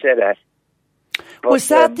 I must say that. But, was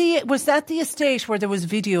that the estate where there was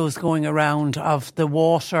videos going around of the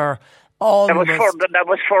water? That was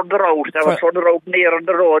further out. That was further out near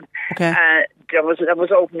the road. Okay. That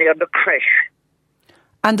was out near the creche.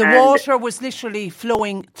 And the water was literally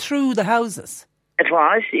flowing through the houses. It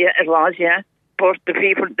was, yeah. But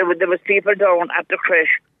there was people down at the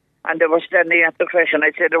creche, and they were standing at the creche, and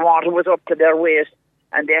I'd say the water was up to their waist,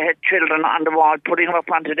 and they had children on the wall putting them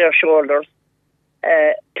up onto their shoulders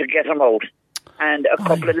to get them out. And a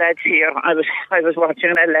couple of lads here, I was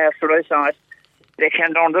watching, and I laughed when I saw it. They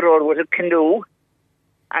came down the road with a canoe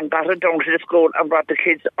and got it down to the school and brought the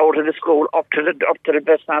kids out of the school up to the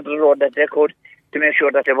best part of the road that they could, to make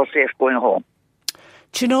sure that they were safe going home.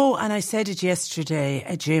 Do you know, and I said it yesterday,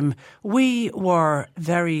 Jim, we were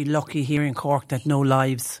very lucky here in Cork that no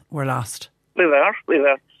lives were lost. We were.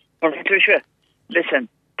 But Patricia, listen,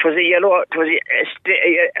 it was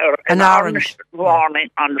an orange warning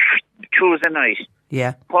on Tuesday night.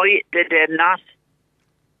 Yeah. Why did they not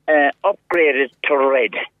upgrade it to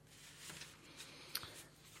red?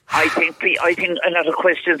 I think a lot of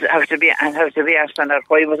questions have to be asked on that.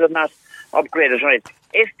 Why was it not upgraded right?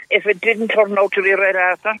 If it didn't turn out to be red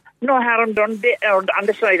after, no harm done. They erred on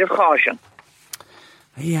the side of caution.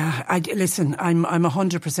 Yeah, listen, I'm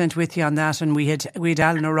 100% with you on that, and we had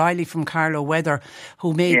Alan O'Reilly from Carlow Weather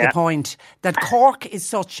who made the point that Cork is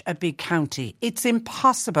such a big county. It's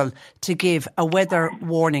impossible to give a weather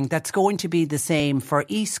warning that's going to be the same for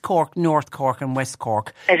East Cork, North Cork and West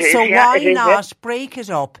Cork. Why not break it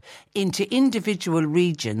up into individual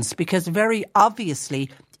regions? Because very obviously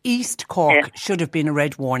East Cork should have been a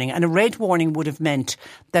red warning, and a red warning would have meant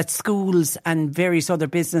that schools and various other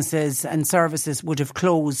businesses and services would have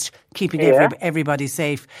closed, keeping everybody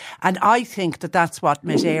safe. And I think that that's what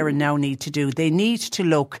Met Éireann now need to do. They need to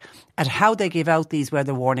look at how they give out these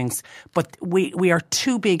weather warnings, but we are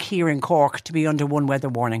too big here in Cork to be under one weather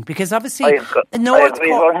warning, because obviously North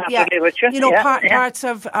Cork, parts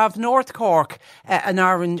of North Cork, an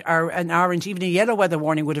orange, even a yellow weather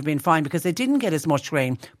warning would have been fine because they didn't get as much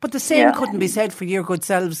rain. But the same couldn't be said for your good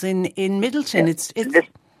selves in Middleton. It's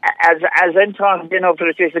as I'm talking,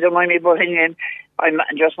 if you don't mind me butting in, I'm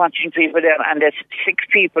just watching people there, and there's 6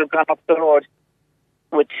 people gone up the road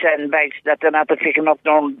with sandbags that they're not picking up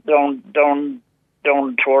down towards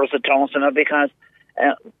the town centre, because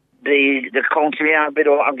the council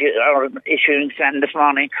are issuing sand this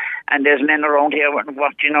morning, and there's men around here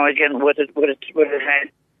watching again with his head,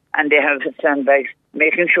 and they have sandbags,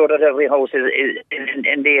 making sure that every house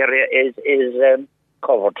in the area is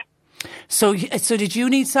covered. So did you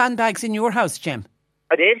need sandbags in your house, Jim?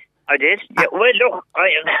 I did. Yeah, well, look, I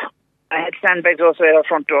had sandbags also at our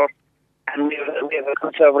front door, and we have a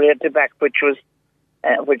conservatory at the back, which was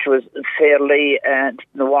fairly,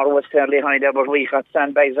 the water was fairly high there, but we got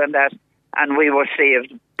sandbags on that, and we were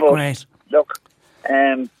saved. But Right. look,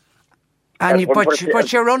 but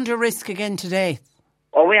you're under risk again today.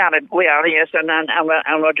 Oh, we are, yes, and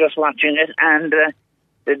we're just watching it, and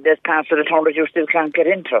there's parts of the town that you still can't get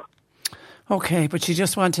into. Okay, but you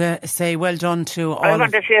just want to say well done to all. I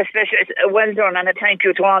want to say a special well done and a thank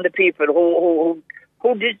you to all the people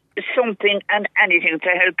who did something and anything to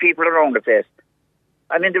help people around the place.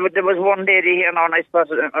 I mean, there was one lady here now, and I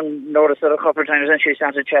spotted and noticed her a couple of times, and she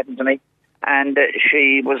started chatting to me, and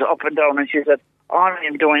she was up and down, and she said, all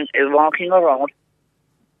I'm doing is walking around,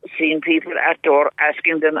 seeing people at door,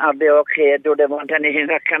 asking them, are they okay, do they want anything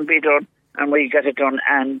that can be done, and we get it done,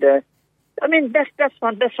 and I mean, that's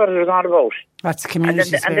what it was all about. That's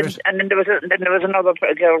community spirit. And then there was another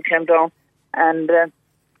girl came down, and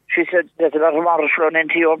she said, there's a lot of water flowing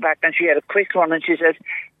into your back, and she had a quick one, and she said,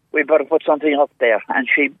 we better put something up there. And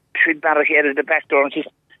she barricaded the back door, and she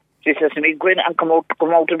says to me, go in and come out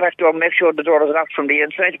the back door and make sure the door is locked from the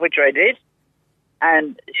inside, which I did.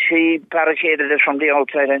 And she barricaded it from the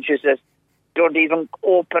outside, and she says, don't even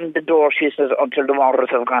open the door, she says, until the waters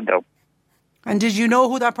have gone down. And did you know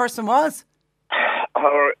who that person was?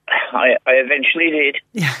 I eventually did.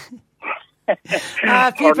 Yeah.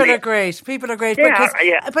 People are great.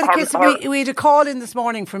 Yeah, because we had a call in this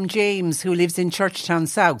morning from James, who lives in Churchtown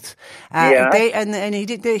South.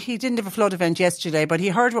 He didn't have a flood event yesterday, but he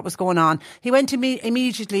heard what was going on. He went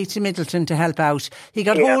immediately to Middleton to help out. He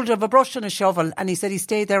got hold of a brush and a shovel, and he said he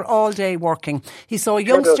stayed there all day working. He saw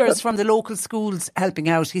youngsters from the local schools helping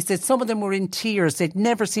out. He said some of them were in tears. They'd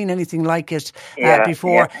never seen anything like it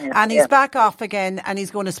before. And he's back off again, and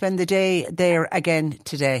he's going to spend the day there again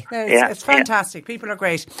today. It's fantastic. People are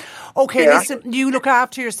great. Okay, listen, you look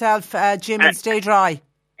after yourself, Jim, and stay dry.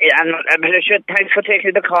 Yeah, and thanks for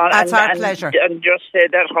taking the call. That's our pleasure. And just say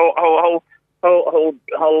that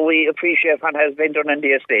how we appreciate what has been done in the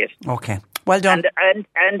estate. Okay, well done. And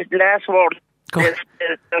last word, there's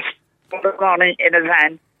morning in a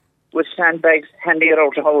van with sandbags handing it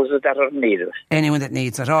out to houses that are needed. Anyone that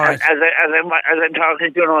needs it, all right. As I'm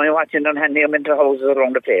talking to you now, I'm watching them handing them into houses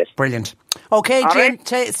around the place. Brilliant. Okay, Jim,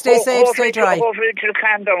 stay safe, stay dry. Hopefully it'll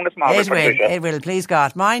calm down this morning. It will, please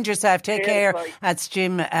God. Mind yourself, take care. Bye. That's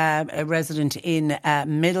Jim, a resident in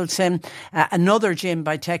Middleton. Another Jim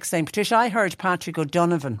by text saying, Patricia, I heard Patrick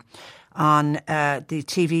O'Donovan on the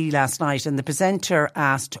TV last night, and the presenter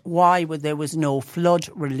asked why there was no flood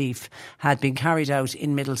relief had been carried out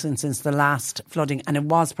in Middleton since the last flooding, and it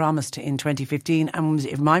was promised in 2015, and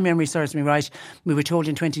if my memory serves me right, we were told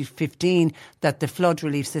in 2015 that the flood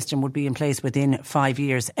relief system would be in place within 5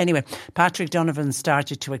 years. Anyway, Patrick Donovan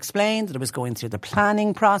started to explain that it was going through the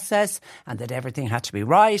planning process and that everything had to be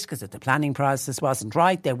right, because if the planning process wasn't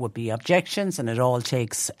right there would be objections, and it all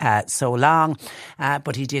takes so long,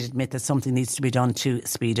 but he did admit that something needs to be done to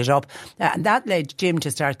speed it up. And that led Jim to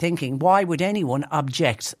start thinking, why would anyone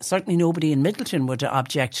object? Certainly nobody in Middleton would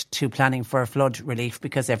object to planning for flood relief,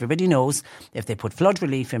 because everybody knows if they put flood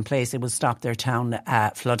relief in place, it will stop their town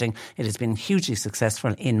flooding. It has been hugely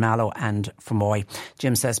successful in Mallow and Fermoy.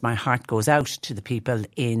 Jim says, my heart goes out to the people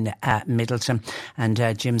in Middleton.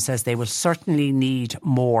 And Jim says they will certainly need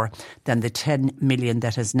more than the 10 million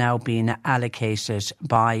that has now been allocated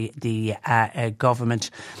by the government.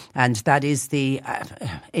 And that is the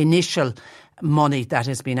initial money that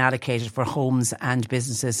has been allocated for homes and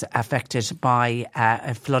businesses affected by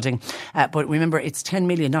flooding. But remember, it's 10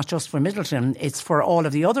 million, not just for Middleton, it's for all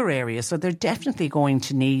of the other areas. So they're definitely going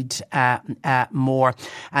to need more.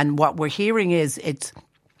 And what we're hearing is it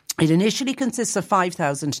initially consists of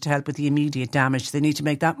 5,000 to help with the immediate damage. They need to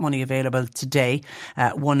make that money available today.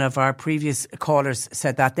 One of our previous callers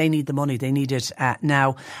said that they need the money, they need it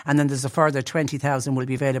now. And then there's a further 20,000 will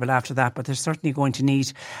be available after that. But they're certainly going to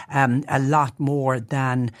need a lot more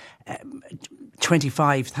than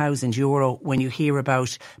 €25,000 when you hear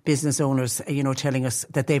about business owners, telling us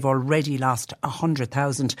that they've already lost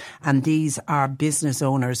 100,000, and these are business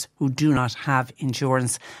owners who do not have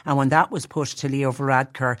insurance. And when that was put to Leo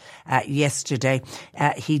Varadkar yesterday,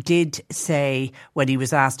 he did say, when he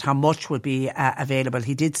was asked how much would be available,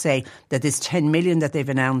 he did say that this 10 million that they've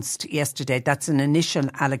announced yesterday, that's an initial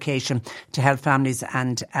allocation to help families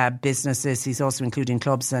and businesses. He's also including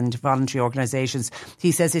clubs and voluntary organisations.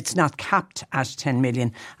 He says it's not capped at 10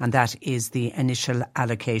 million, and that is the initial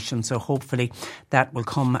allocation. So hopefully that will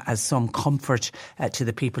come as some comfort to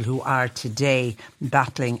the people who are today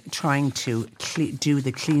battling, trying to do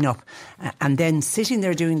the clean-up, and then sitting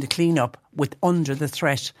there doing the clean-up under the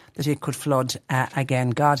threat that it could flood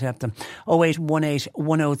again. God help them. 0818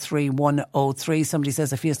 103 103. Somebody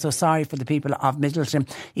says, I feel so sorry for the people of Middleton.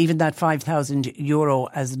 Even that €5,000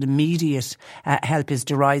 as an immediate help is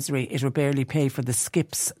derisory. It will barely pay for the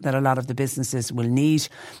skips that a lot of the businesses will need.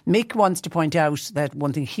 Mick wants to point out that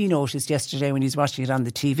one thing he noticed yesterday when he was watching it on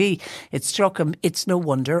the TV, it struck him, it's no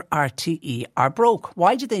wonder RTE are broke.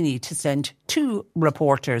 Why do they need to send 2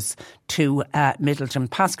 reporters to Middleton?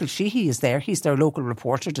 Pascal Sheehy is there. He's their local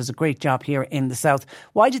reporter, does a great job here in the south.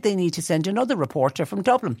 Why did they need to send another reporter from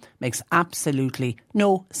Dublin? Makes absolutely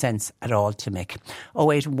no sense at all to Mick.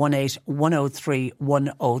 0818 103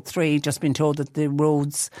 103. Just been told that the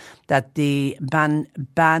roads, that the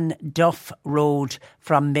Banduff Road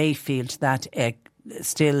from Mayfield, that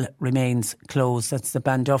still remains closed. That's the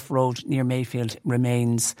Banduff Road near Mayfield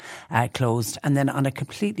remains closed. And then on a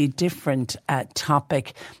completely different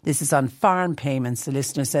topic, this is on farm payments. The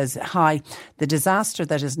listener says, hi, the disaster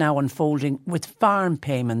that is now unfolding with farm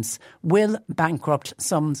payments will bankrupt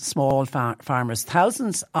some small farmers.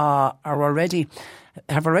 Thousands have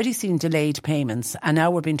already seen delayed payments, and now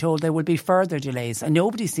we're being told there will be further delays, and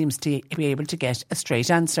nobody seems to be able to get a straight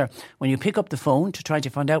answer. When you pick up the phone to try to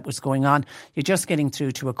find out what's going on, you're just getting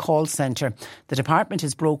through to a call centre. The department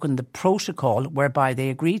has broken the protocol whereby they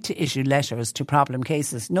agreed to issue letters to problem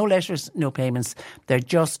cases. No letters, no payments. They're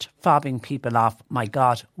just fobbing people off. My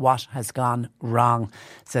God, what has gone wrong?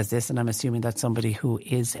 Says this, and I'm assuming that's somebody who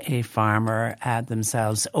is a farmer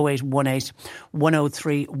themselves. 0818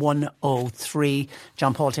 103 103.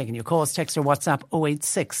 John Paul taking your calls. Text or WhatsApp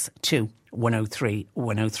 0862 103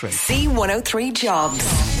 103. C103 Jobs.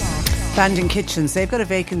 Bandon Kitchens, they've got a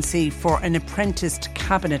vacancy for an apprenticed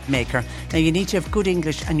cabinet maker. Now you need to have good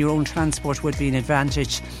English and your own transport would be an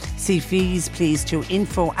advantage. See fees please to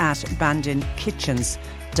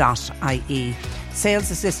info@bandonkitchens.ie.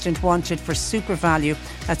 Sales assistant wanted for Super Value.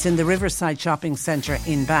 That's in the Riverside Shopping Centre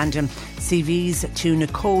in Bandon. CVs to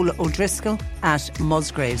Nicole O'Driscoll at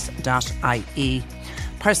musgraves.ie.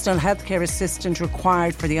 Personal healthcare assistant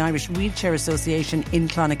required for the Irish Wheelchair Association in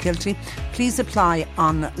Clonakilty. Please apply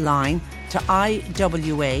online to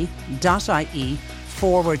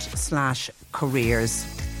iwa.ie/careers.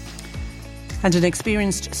 And an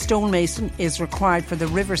experienced stonemason is required for the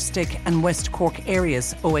Riverstick and West Cork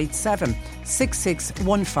areas. 087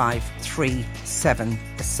 6615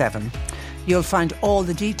 377. You'll find all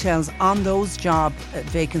the details on those job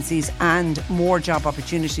vacancies and more job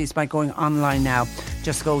opportunities by going online now.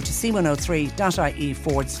 Just go to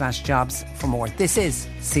c103.ie/jobs for more. This is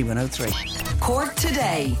C103. Cork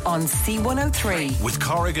Today on C103. With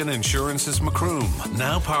Corrigan Insurance's Macroom,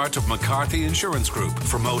 now part of McCarthy Insurance Group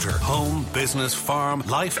for motor, home, business, farm,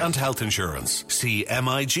 life and health insurance.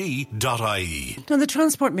 CMIG.ie. Now, the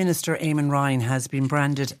Transport Minister, Eamon Ryan, has been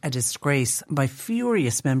branded a disgrace by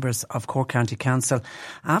furious members of Cork County Council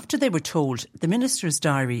after they were told the Minister's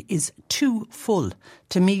diary is too full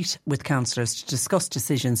to meet with councillors to discuss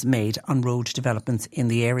decisions made on road developments in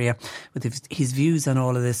the area. With his views on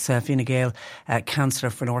all of this, Fine Gael councillor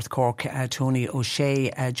for North Cork, Tony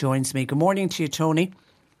O'Shea, joins me. Good morning to you, Tony.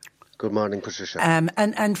 Good morning, Patricia.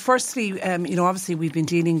 And firstly, obviously we've been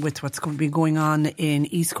dealing with what's been going on in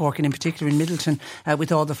East Cork and in particular in Middleton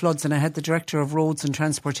with all the floods. And I had the Director of Roads and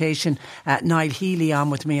Transportation, Niall Healy, on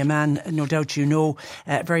with me, a man no doubt you know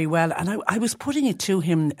very well. And I was putting it to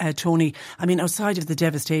him, Tony, I mean, outside of the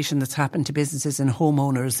devastation that's happened to businesses and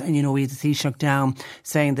homeowners, and, we had the Taoiseach down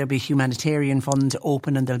saying there'll be humanitarian fund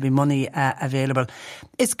open and there'll be money available.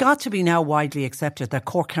 It's got to be now widely accepted that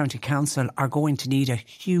Cork County Council are going to need a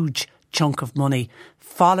huge chunk of money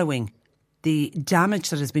following the damage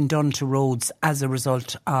that has been done to roads as a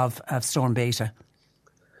result of Storm Beta.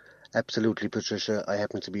 Absolutely, Patricia. I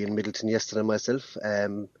happened to be in Middleton yesterday myself.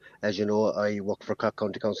 As you know, I work for Cork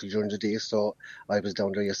County Council during the day, so I was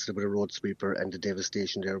down there yesterday with a road sweeper, and the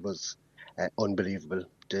devastation there was unbelievable.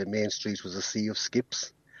 The main street was a sea of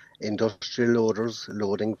skips, industrial loaders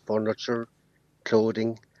loading furniture,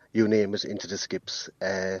 clothing, you name it, into the skips.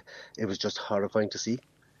 It was just horrifying to see.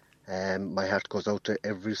 My heart goes out to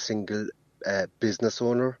every single business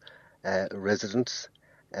owner, residents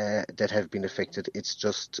that have been affected. It's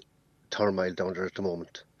just turmoil down there at the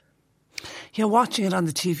moment. Yeah, watching it on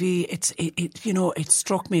the TV, it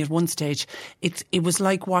struck me at one stage. It was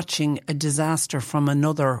like watching a disaster from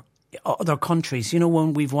another other countries, you know,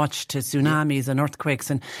 when we've watched tsunamis and earthquakes,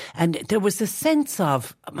 and there was a sense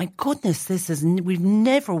of, my goodness, we've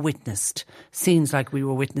never witnessed scenes like we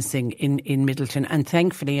were witnessing in Midleton. And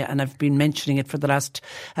thankfully, and I've been mentioning it for the last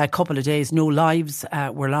couple of days, no lives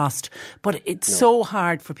were lost. But it's so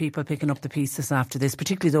hard for people picking up the pieces after this,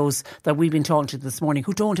 particularly those that we've been talking to this morning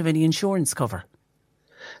who don't have any insurance cover.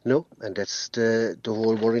 No, and that's the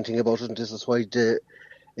whole worrying thing about it, and this is why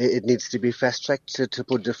it needs to be fast-tracked to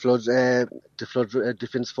put the flood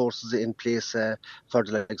defence forces in place for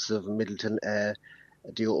the likes of Midleton.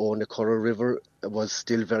 The Curra River was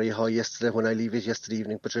still very high yesterday when I leave it yesterday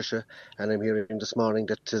evening, Patricia, and I'm hearing this morning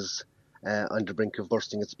that it is on the brink of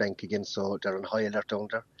bursting its bank again, so they're on high alert down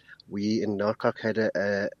there. We in North Cork had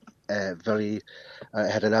had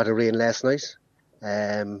a lot of rain last night.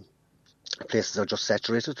 Places are just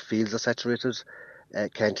saturated, fields are saturated.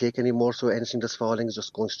 Can't take any more, so anything that's falling is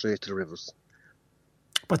just going straight to the rivers.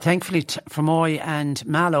 But thankfully, Fermoy and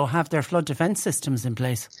Mallow have their flood defence systems in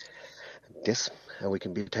place. Yes, and we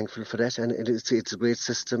can be thankful for that. And it's a great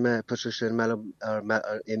system, Patricia, in Mallow,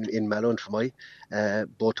 in Mallow and Fermoy.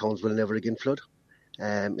 Both towns will never again flood.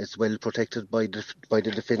 It's well protected by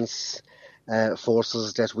the defence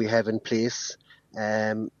forces that we have in place.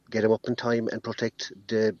 Get them up in time and protect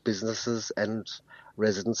the businesses and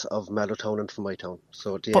residents of Mallow Town and Fermoy Town.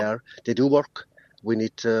 So they do work.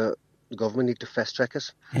 The government need to fast track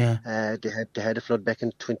it. Yeah. They had a flood back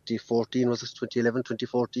in 2014, was it 2011,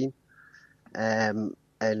 2014? And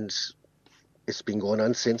it's been going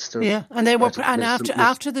on since. Yeah, and they were, and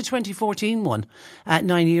after the 2014 one,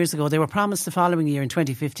 9 years ago, they were promised the following year in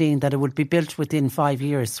 2015 that it would be built within 5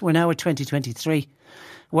 years. We're now at 2023.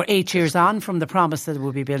 We're 8 years on from the promise that it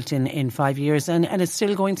will be built in 5 years, and it's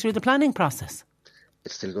still going through the planning process.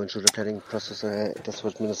 It's still going through the planning process. That's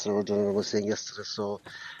what Minister O'Donnell was saying yesterday. So,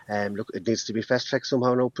 look, it needs to be fast-tracked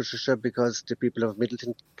somehow now, Patricia, because the people of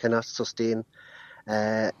Midleton cannot sustain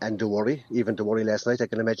and the worry. Even the worry last night, I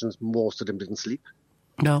can imagine most of them didn't sleep.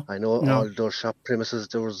 No. I know all those shop premises,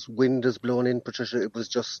 there was windows blown in, Patricia. It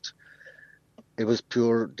was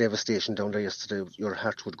pure devastation down there yesterday. Your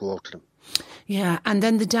heart would go out to them. Yeah, and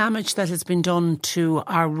then the damage that has been done to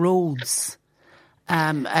our roads.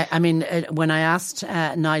 I mean, when I asked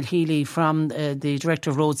Niall Healy from the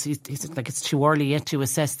Director of Roads, he said like it's too early yet to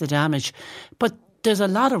assess the damage. But there's a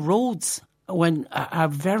lot of roads are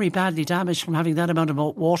very badly damaged from having that amount of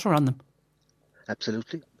water on them.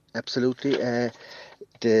 Absolutely.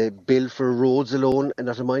 The bill for roads alone, and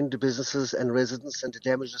not to mind the businesses and residents and the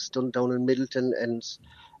damage that's done down in Midleton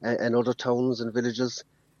and other towns and villages,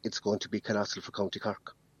 it's going to be colossal for County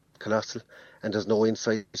Cork. Colossal. And there's no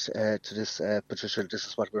insight to this, Patricia. This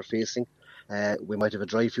is what we're facing. We might have a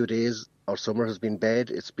dry few days. Our summer has been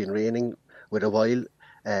bad. It's been raining with a while.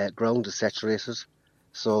 Ground is saturated.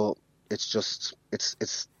 So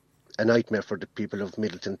it's a nightmare for the people of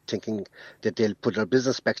Midleton, thinking that they'll put their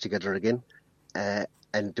business back together again,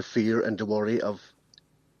 and the fear and the worry of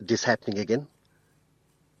this happening again.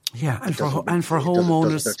 Yeah, and for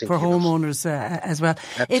homeowners as well.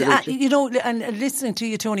 And listening to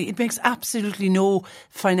you, Tony, it makes absolutely no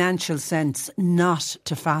financial sense not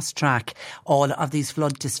to fast track all of these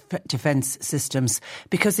flood defence systems,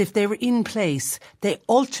 because if they were in place, they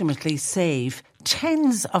ultimately save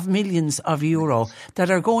tens of millions of euro that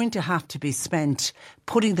are going to have to be spent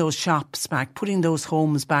putting those shops back, putting those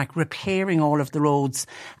homes back, repairing all of the roads,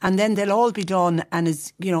 and then they'll all be done. And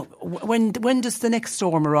when does the next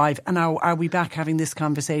storm arrive? And are we back having this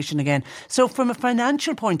conversation again? So from a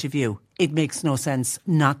financial point of view, it makes no sense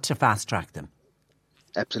not to fast track them.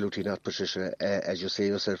 Absolutely not, Patricia. As you say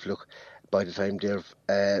yourself, look, by the time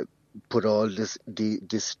they've put all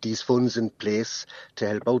these funds in place to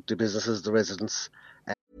help out the businesses, the residents.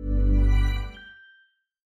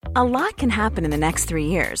 A lot can happen in the next 3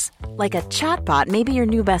 years. Like a chatbot may be your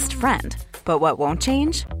new best friend. But what won't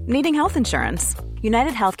change? Needing health insurance.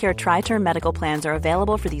 United Healthcare Tri-Term Medical Plans are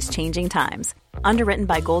available for these changing times. Underwritten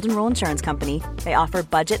by Golden Rule Insurance Company, they offer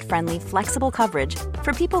budget-friendly, flexible coverage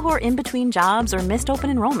for people who are in between jobs or missed open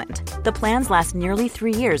enrollment. The plans last nearly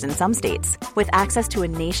 3 years in some states, with access to a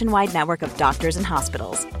nationwide network of doctors and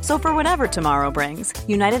hospitals. So for whatever tomorrow brings,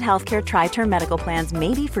 United Healthcare Tri-Term Medical Plans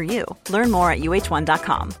may be for you. Learn more at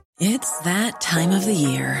uh1.com. It's that time of the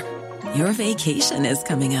year. Your vacation is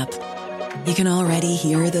coming up. You can already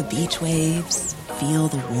hear the beach waves, feel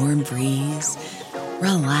the warm breeze,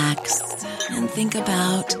 relax, and think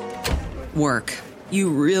about work. You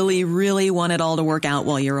really, really want it all to work out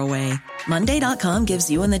while you're away. Monday.com gives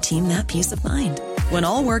you and the team that peace of mind. When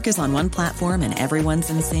all work is on one platform and everyone's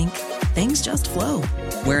in sync, things just flow.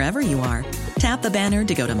 Wherever you are, tap the banner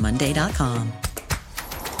to go to Monday.com.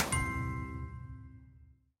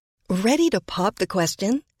 Ready to pop the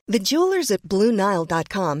question? The jewelers at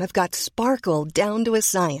BlueNile.com have got sparkle down to a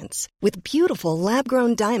science with beautiful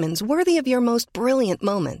lab-grown diamonds worthy of your most brilliant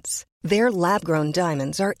moments. Their lab-grown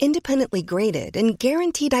diamonds are independently graded and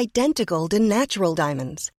guaranteed identical to natural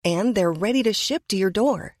diamonds, and they're ready to ship to your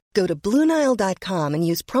door. Go to BlueNile.com and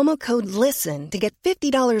use promo code LISTEN to get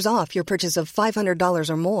 $50 off your purchase of $500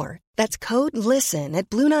 or more. That's code LISTEN at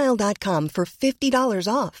BlueNile.com for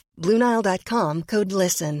 $50 off. BlueNile.com, code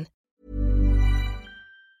LISTEN.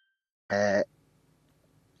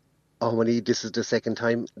 Harmony, this is the second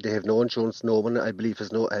time. They have no insurance. No one, I believe,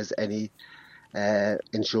 has any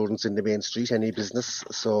insurance in the main street, any business.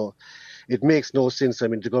 So it makes no sense. I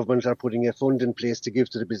mean, the government are putting a fund in place to give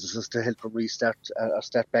to the businesses to help them restart or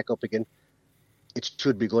start back up again. It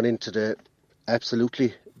should be going into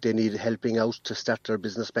absolutely, they need helping out to start their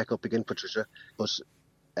business back up again, Patricia. But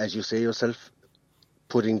as you say yourself,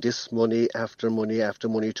 putting this money after money after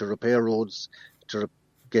money to repair roads, to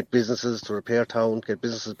get businesses, to repair town, get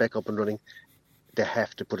businesses back up and running, they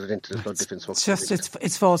have to put it into the flood defence works.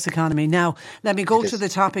 It's false economy. Now, let me go to the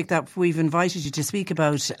topic that we've invited you to speak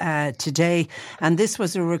about today. And this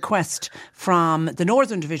was a request from the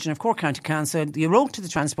Northern Division of Cork County Council. You wrote to the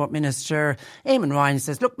Transport Minister, Eamon Ryan, and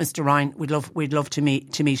says, look, Mr. Ryan, we'd love to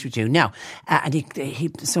meet with you. Now, and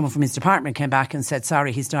someone from his department came back and said,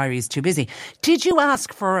 sorry, his diary is too busy. Did you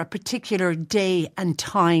ask for a particular day and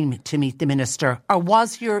time to meet the Minister, or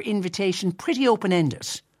was your invitation pretty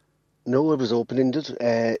open-ended? No, it was open-ended.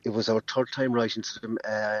 It was our third time writing to them,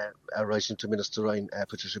 writing to Minister Ryan,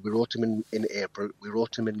 Patricia. We wrote him in April, we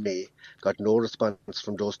wrote him in May, got no response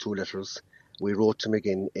from those two letters. We wrote him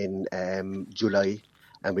again in July,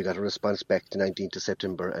 and we got a response back the 19th of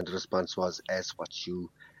September, and the response was as what you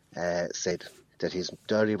said, that his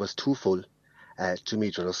diary was too full to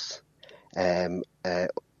meet with us.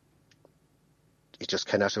 He just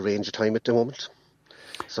cannot arrange a time at the moment.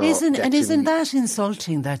 So isn't that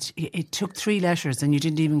insulting that it took 3 letters and you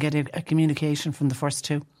didn't even get a communication from the first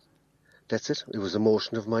 2? That's it. It was a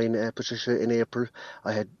motion of mine, Patricia, in April.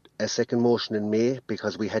 I had a second motion in May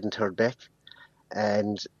because we hadn't heard back.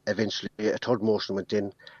 And eventually a third motion went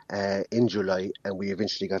in July, and we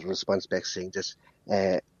eventually got a response back saying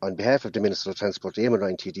that on behalf of the Minister of Transport, Eamon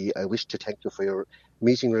Ryan TD, I wish to thank you for your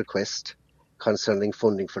meeting request concerning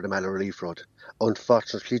funding for the Mallow Relief Road.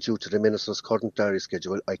 Unfortunately, due to the Minister's current diary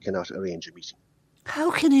schedule, I cannot arrange a meeting.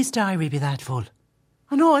 How can his diary be that full?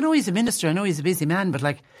 I know he's a minister, I know he's a busy man, but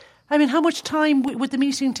how much time would the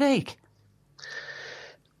meeting take?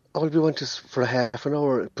 All we want is for half an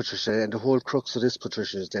hour, Patricia, and the whole crux of this,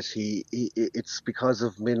 Patricia, is that it's because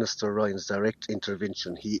of Minister Ryan's direct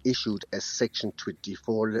intervention. He issued a Section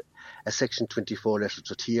 24 letter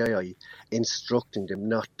to TII instructing them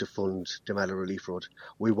not to fund the Mallow Relief Road.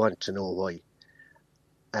 We want to know why.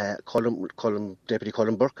 Deputy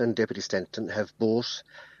Colin Burke and Deputy Stanton have both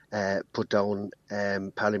put down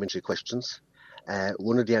parliamentary questions.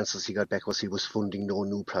 One of the answers he got back was he was funding no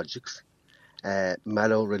new projects.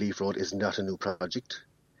 Mallow Relief Road is not a new project.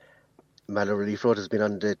 Mallow Relief Road has been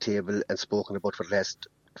on the table and spoken about for the last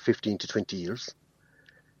 15 to 20 years.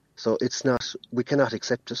 So it's not, we cannot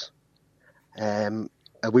accept it.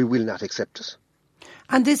 We will not accept it.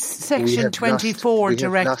 And this Section 24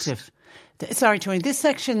 directive, sorry Tony, this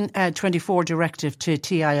Section 24 directive to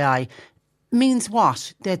TII means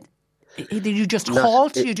what? That you just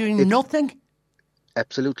halt, you're doing nothing?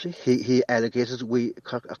 Absolutely. He allocated,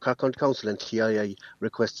 Cork County Council and TII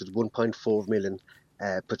requested 1.4 million,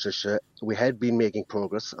 Patricia. We had been making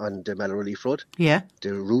progress on the Mallow Relief Road. Yeah.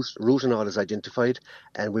 The route and all is identified,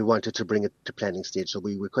 and we wanted to bring it to planning stage. So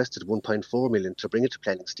we requested 1.4 million to bring it to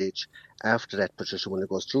planning stage. After that, Patricia, when it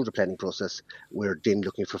goes through the planning process, we're then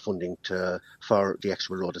looking for funding for the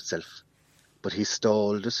actual road itself. But he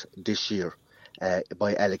stalled it this year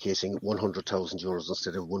by allocating 100,000 euros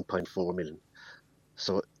instead of 1.4 million.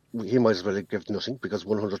 So he might as well have given nothing, because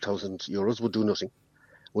 100,000 euros would do nothing.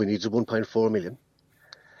 We needed 1.4 million.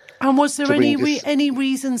 And was there any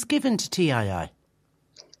reasons given to TII?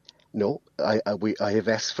 No, I have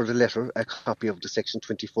asked for the letter, a copy of the Section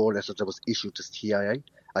 24 letter that was issued to TII.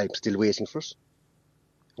 I'm still waiting for it.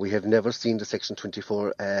 We have never seen the Section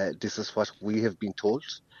 24. This is what we have been told.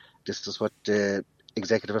 This is what the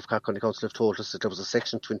executive of Cork County Council have told us, that there was a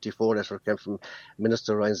Section 24 letter came from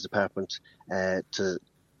Minister Ryan's department to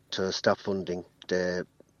stop funding the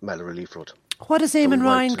Mallow Relief Road. What has Eamon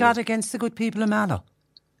Ryan got against the good people of Mallow?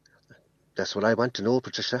 That's what I want to know,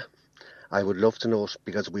 Patricia. I would love to know it,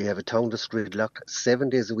 because we have a town that's gridlocked 7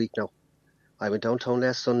 days a week now. I went downtown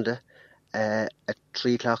last Sunday at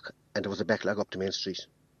 3 o'clock and there was a backlog up the main street.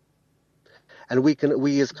 And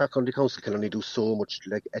we as Cork County Council can only do so much.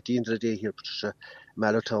 Like at the end of the day here, Patricia,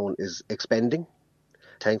 Mallow Town is expanding.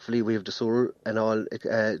 Thankfully, we have the sewer and all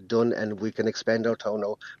done, and we can expand our town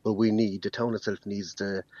now. But the town itself needs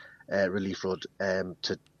the relief road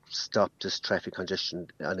to stop this traffic congestion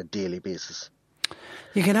on a daily basis.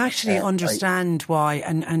 You can actually understand why,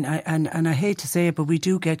 and I hate to say it, but we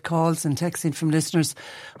do get calls and texting from listeners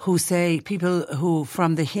who say people who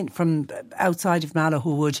from outside of Mallow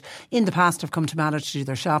who would in the past have come to Mallow to do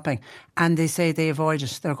their shopping, and they say they avoid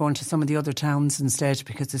it. They're going to some of the other towns instead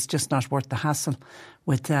because it's just not worth the hassle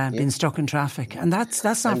with being stuck in traffic, and that's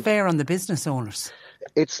not fair on the business owners.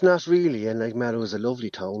 It's not really, and like Mallow is a lovely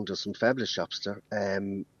town. There's some fabulous shops there.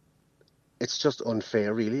 It's just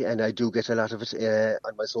unfair, really, and I do get a lot of it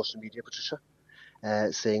on my social media, Patricia,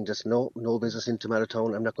 saying just no business into Mallow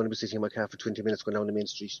Town. I'm not going to be sitting in my car for 20 minutes going down the main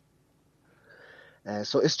street.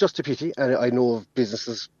 So it's just a pity, and I know of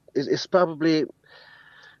businesses. It's probably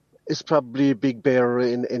a big bear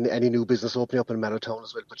in any new business opening up in Mallow Town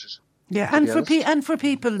as well, Patricia. Yeah, and for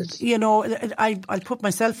people, you know, I'll put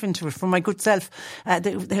myself into it for my good self,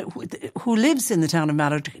 who lives in the town of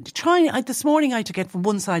Mallow. This morning I had to get from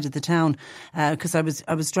one side of the town because I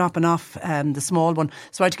was dropping off the small one,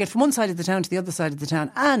 so I had to get from one side of the town to the other side of the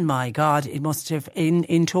town, and my God, it must have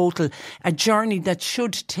in total a journey that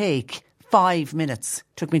should take 5 minutes.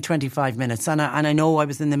 Took me 25 minutes, and I know I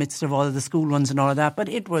was in the midst of all of the school runs and all of that, but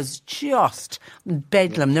it was just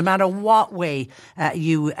bedlam, no matter what way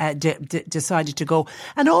you decided to go.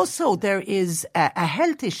 And also there is a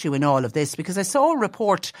health issue in all of this, because I saw a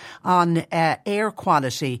report on air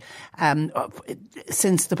quality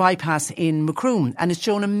since the bypass in Macroom, and it's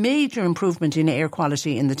shown a major improvement in air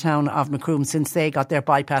quality in the town of Macroom since they got their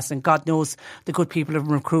bypass, and God knows the good people of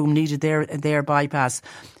Macroom needed their bypass.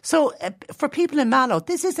 So for people in Mallow,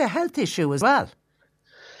 this is a health issue as well.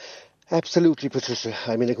 Absolutely, Patricia.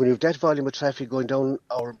 I mean, like when you have that volume of traffic going down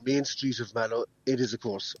our main street of Mallow, it is, of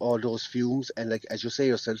course, all those fumes. And like as you say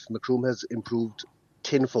yourself, Macroom has improved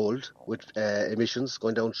tenfold with emissions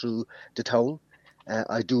going down through the town.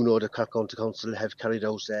 I do know that Cork County Council have carried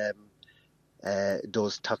out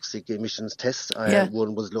those toxic emissions tests.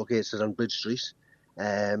 One was located on Bridge Street.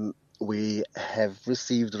 We have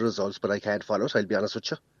received the results, but I can't follow it, I'll be honest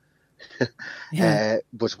with you.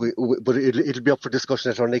 But it'll be up for discussion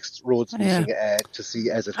at our next roads meeting to see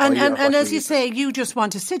as it and as you say, you just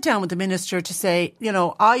want to sit down with the minister to say, you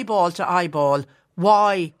know, eyeball to eyeball,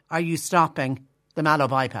 why are you stopping the Mallow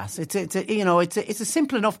bypass? It's a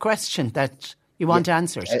simple enough question that you want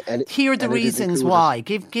answered. Here are the reasons why.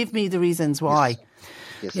 Give me the reasons why. Yes.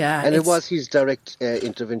 Yes. Yeah, and it was his direct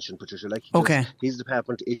intervention, Patricia. His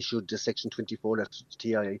department issued the Section 24 letter to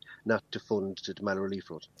TIA not to fund the Mallow Relief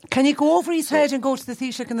Road. Can you go over his head and go to the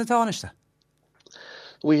Taoiseach and the Taoiseach?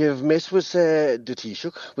 We have met with the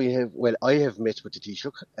Taoiseach. I have met with the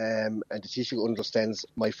Taoiseach, and the Taoiseach understands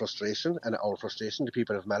my frustration and our frustration, the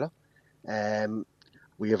people of Mallow.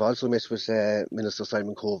 We have also met with Minister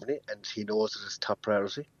Simon Coveney, and he knows it is top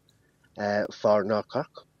priority for North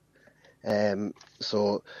Cork.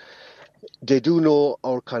 So they do know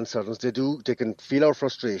our concerns. They can feel our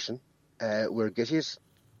frustration. We're getting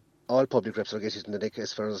all public reps are getting in the neck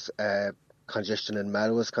as far as congestion in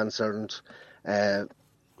Mallow is concerned.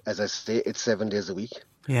 As I say, it's 7 days a week.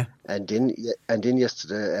 Yeah. And then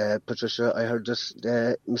yesterday, Patricia, I heard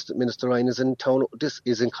that Minister Ryan is in town. This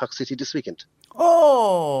is in Cork City this weekend.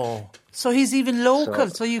 Oh, so he's even local.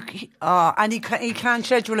 And he can't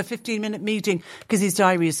schedule a 15-minute meeting because his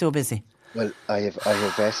diary is so busy. Well, I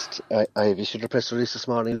have issued a press release this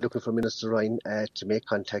morning looking for Minister Ryan to make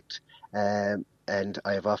contact, and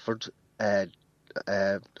I have offered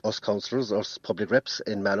us councillors, us public reps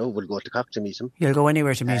in Mallow will go to Cork to meet him. You'll go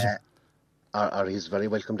anywhere to meet him. Or he's very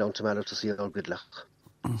welcome down to Mallow to see our good luck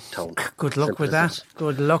town. Good luck with that.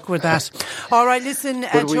 Good luck with that. All right, listen,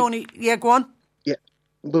 Tony. Yeah, go on. Yeah,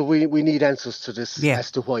 but we need answers to this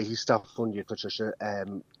as to why he stopped funding, Patricia.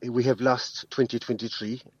 We have lost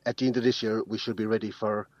 2023. At the end of this year, we should be ready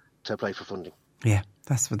to apply for funding. Yeah,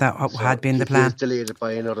 that had been the plan. He delayed it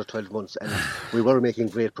by another 12 months, and we were making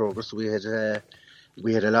great progress. We had a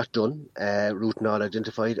lot done, route and all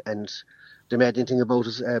identified, and the mad thing about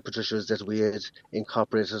it, Patricia, is that we had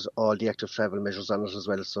incorporated all the active travel measures on it as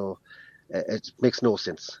well. So it makes no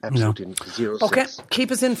sense. Absolutely zero sense. Okay,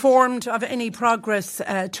 keep us informed of any progress,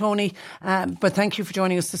 Tony. But thank you for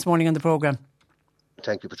joining us this morning on the programme.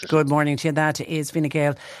 Thank you, Patricia. Good morning to you. That is Fine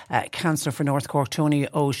Gael, Councillor for North Cork, Tony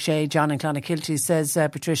O'Shea. John in Clonakilty says,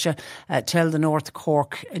 Patricia, tell the North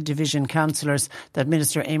Cork Division councillors that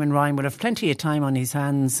Minister Eamon Ryan will have plenty of time on his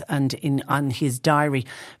hands and on his diary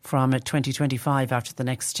from 2025 after the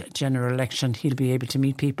next general election. He'll be able to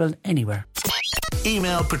meet people anywhere.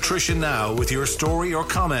 Email Patricia now with your story or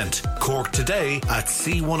comment.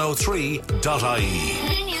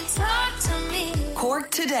 CorkToday@c103.ie. Cork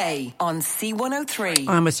Today on C103.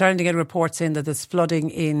 And we're starting to get reports in that there's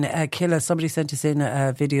flooding in Killa. Somebody sent us in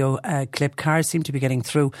a video clip. Cars seem to be getting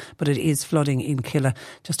through, but it is flooding in Killa,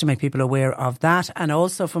 just to make people aware of that. And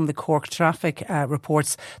also from the Cork traffic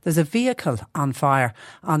reports, there's a vehicle on fire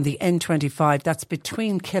on the N25. That's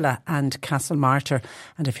between Killa and Castlemartyr.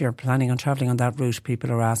 And if you're planning on travelling on that route,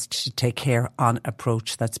 people are asked to take care on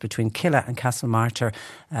approach. That's between Killa and Castlemartyr.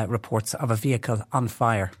 Reports of a vehicle on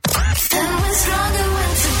fire.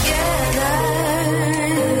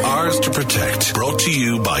 Ours to Protect, brought to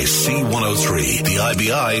you by C103, the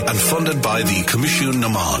IBI, and funded by the Comisiún na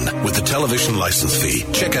Mán with the television licence fee.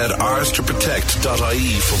 Check out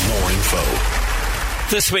ourstoprotect.ie for more info.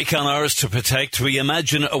 This week on Ours to Protect, we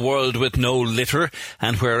imagine a world with no litter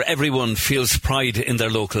and where everyone feels pride in their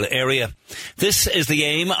local area. This is the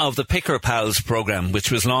aim of the Picker Pals programme,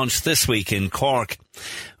 which was launched this week in Cork.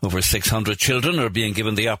 Over 600 children are being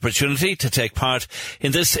given the opportunity to take part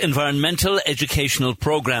in this environmental educational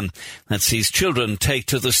programme that sees children take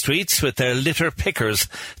to the streets with their litter pickers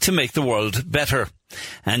to make the world better.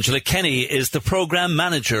 Angela Kenny is the programme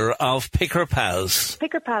manager of Picker Pals.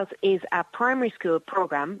 Picker Pals is a primary school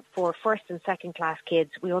programme for first and second class kids.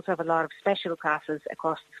 We also have a lot of special classes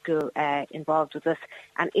across the school involved with us.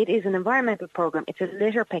 And it is an environmental programme. It's a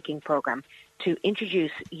litter picking programme to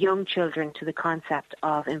introduce young children to the concept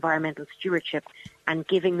of environmental stewardship and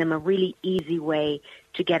giving them a really easy way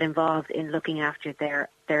to get involved in looking after their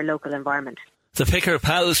local environment. The Picker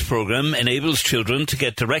Pals programme enables children to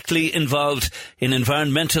get directly involved in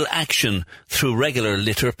environmental action through regular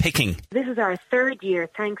litter picking. This is our third year,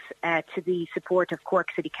 thanks to the support of Cork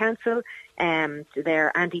City Council, to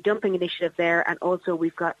their anti-dumping initiative there, and also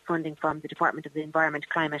we've got funding from the Department of the Environment,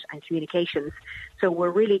 Climate and Communications. So we're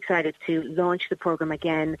really excited to launch the programme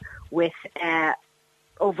again with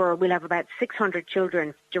we'll have about 600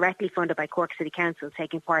 children directly funded by Cork City Council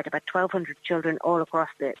taking part, about 1,200 children all across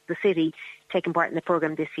the city taking part in the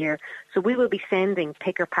programme this year. So we will be sending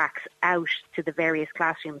picker packs out to the various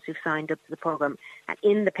classrooms who've signed up to the programme. And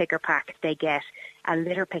in the picker pack, they get a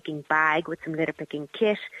litter picking bag with some litter picking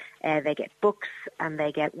kit. They get books and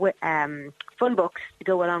they get fun books to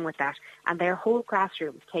go along with that. And their whole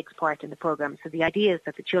classroom takes part in the programme. So the idea is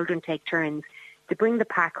that the children take turns to bring the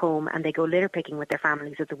pack home and they go litter picking with their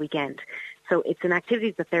families at the weekend. So it's an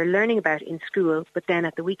activity that they're learning about in school, but then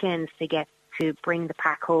at the weekends they get to bring the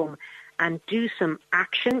pack home and do some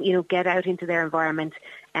action, get out into their environment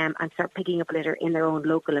and start picking up litter in their own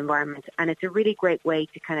local environment. And it's a really great way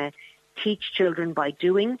to kind of teach children by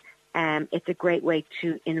doing. It's a great way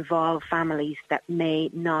to involve families that may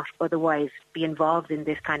not otherwise be involved in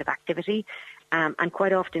this kind of activity. And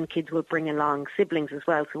quite often kids will bring along siblings as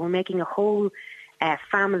well. So we're making a whole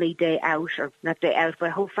family day out, or not day out, but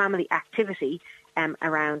a whole family activity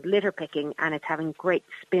around litter picking, and it's having great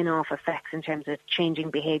spin-off effects in terms of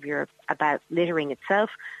changing behaviour about littering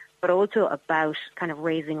itself, but also about kind of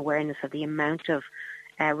raising awareness of the amount of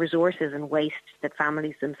resources and waste that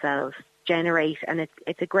families themselves generate. And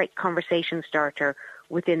it's a great conversation starter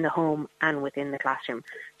within the home and within the classroom.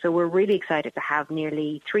 So we're really excited to have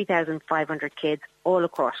nearly 3,500 kids all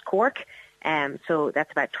across Cork. So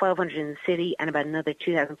that's about 1,200 in the city and about another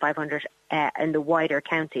 2,500 in the wider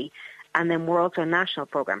county. And then we're also a national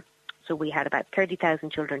programme. So we had about 30,000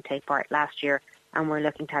 children take part last year, and we're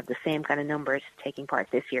looking to have the same kind of numbers taking part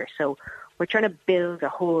this year. So we're trying to build a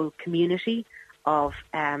whole community of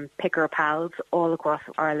picker pals all across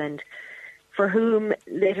Ireland for whom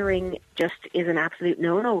littering just is an absolute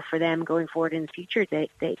no-no for them going forward in the future. They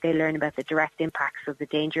learn about the direct impacts of the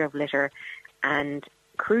danger of litter, and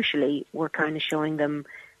crucially, we're kind of showing them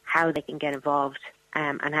how they can get involved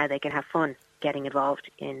and how they can have fun getting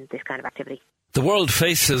involved in this kind of activity. The world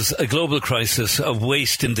faces a global crisis of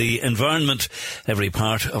waste in the environment. Every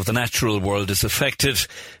part of the natural world is affected.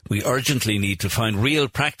 We urgently need to find real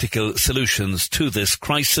practical solutions to this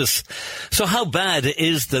crisis. So how bad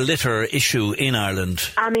is the litter issue in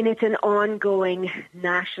Ireland? I mean, it's an ongoing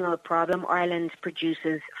national problem. Ireland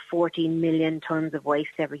produces 14 million tonnes of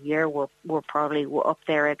waste every year. We're up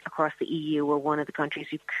there across the EU. We're one of the countries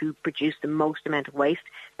who produce the most amount of waste.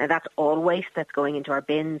 Now, that's all waste that's going into our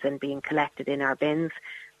bins and being collected in our bins,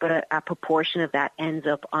 but a proportion of that ends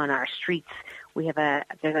up on our streets there's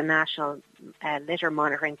a national litter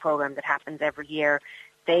monitoring program that happens every year.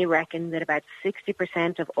 They reckon that about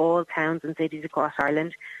 60% of all towns and cities across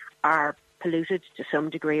Ireland are polluted to some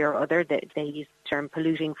degree or other. They use the term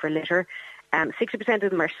polluting for litter. 60%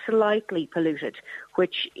 of them are slightly polluted,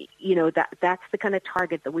 which, that's the kind of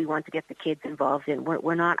target that we want to get the kids involved in.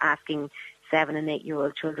 We're not asking 7 and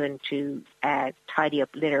 8-year-old children to tidy up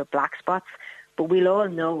litter black spots, but we'll all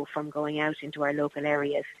know from going out into our local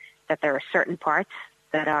areas that there are certain parts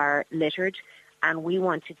that are littered, and we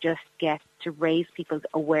want to just get to raise people's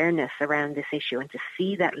awareness around this issue and to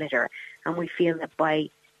see that litter. And we feel that by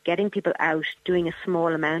getting people out, doing a small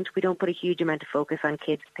amount, we don't put a huge amount of focus on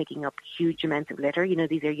kids picking up huge amounts of litter.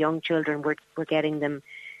 These are young children. We're getting them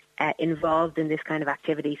involved in this kind of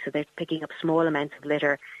activity, so they're picking up small amounts of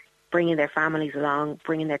litter, bringing their families along,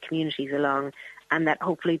 bringing their communities along, and that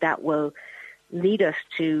hopefully that will lead us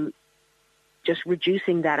to just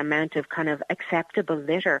reducing that amount of kind of acceptable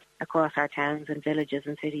litter across our towns and villages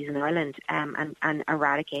and cities in Ireland, and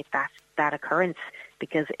eradicate that occurrence,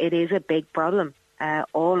 because it is a big problem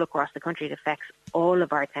all across the country. It affects all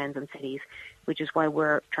of our towns and cities, which is why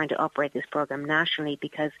we're trying to operate this program nationally,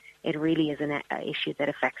 because it really is an issue that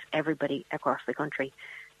affects everybody across the country.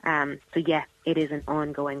 It is an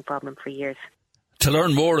ongoing problem for years. To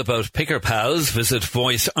learn more about Picker Pals, visit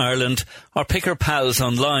Voice Ireland or Picker Pals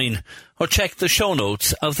online, or check the show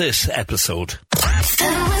notes of this episode.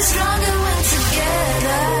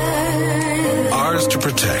 Ours to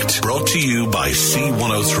Protect, brought to you by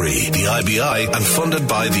C103, the IBI, and funded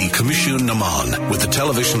by the Commission Naman with the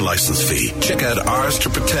television licence fee. Check out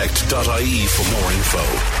ourstoprotect.ie for more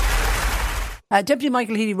info. Deputy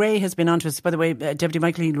Michael Healy-Rae has been on to us. By the way, Deputy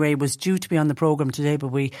Michael Healy-Rae was due to be on the programme today, but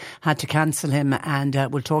we had to cancel him, and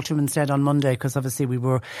we'll talk to him instead on Monday, because obviously we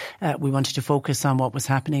wanted to focus on what was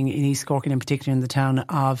happening in East Cork, and in particular in the town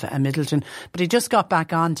of Midleton. But he just got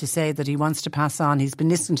back on to say that he wants to pass on, he's been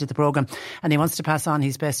listening to the programme, and he wants to pass on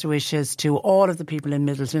his best wishes to all of the people in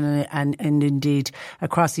Midleton and indeed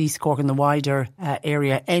across East Cork and the wider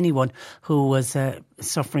area, anyone who was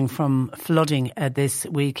suffering from flooding this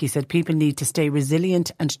week. He said people need to stay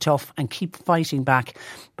resilient and tough and keep fighting back.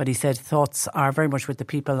 But he said thoughts are very much with the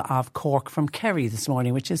people of Cork from Kerry this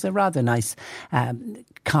morning, which is a rather nice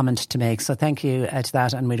comment to make. So thank you to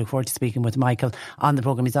that, and we look forward to speaking with Michael on the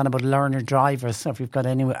programme. He's on about learner drivers. So if you've got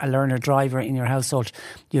a learner driver in your household,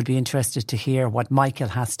 you'll be interested to hear what Michael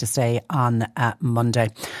has to say on Monday.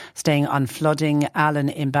 Staying on flooding, Alan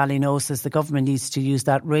in Ballynoe says the government needs to use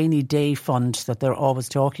that rainy day fund that they're always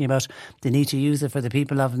talking about. They need to use it for the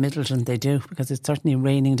people of Midleton. They do, because it's certainly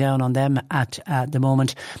raining down on them at the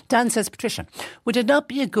moment. Dan says, Patricia, would it not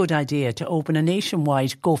be a good idea to open a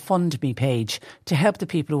nationwide GoFundMe page to help the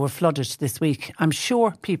people who were flooded this week? I'm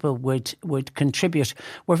sure people would contribute.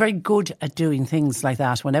 We're very good at doing things like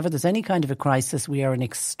that. Whenever there's any kind of a crisis, we are an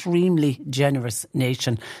extremely generous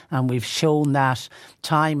nation, and we've shown that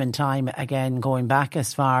time and time again, going back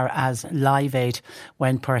as far as Live Aid,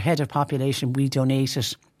 when per head of population we donated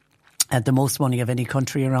the most money of any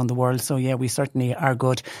country around the world. So yeah, we certainly are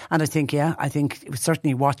good. And I think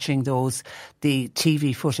certainly watching the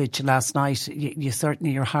TV footage last night, you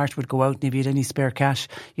certainly, your heart would go out, and if you had any spare cash,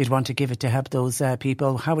 you'd want to give it to help those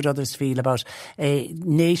people. How would others feel about a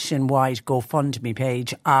nationwide GoFundMe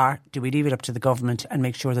page? Or do we leave it up to the government and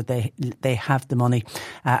make sure that they have the money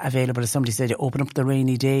available? As somebody said, open up the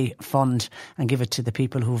rainy day fund and give it to the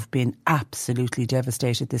people who've been absolutely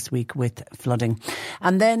devastated this week with flooding.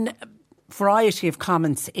 And then variety of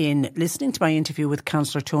comments in listening to my interview with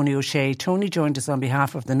Councillor Tony O'Shea. Tony joined us on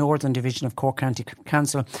behalf of the Northern Division of Cork County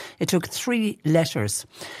Council. It took 3 letters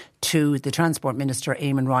to the Transport Minister,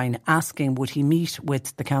 Eamon Ryan, asking would he meet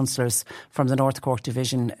with the councillors from the North Cork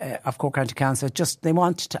Division of Cork County Council. Just, they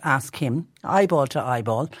want to ask him, eyeball to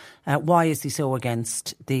eyeball, why is he so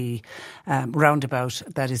against the roundabout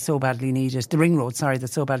that is so badly needed, the ring road,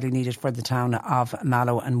 that's so badly needed for the town of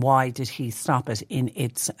Mallow, and why did he stop it in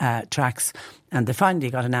its tracks? And they finally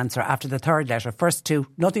got an answer after the third letter. First 2,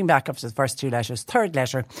 nothing back after the first 2 letters. Third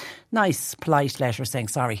letter, nice, polite letter saying,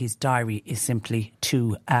 sorry, his diary is simply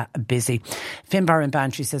too busy. Finbar in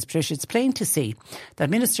Bantry says, Patricia, it's plain to see that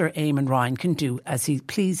Minister Eamon Ryan can do as he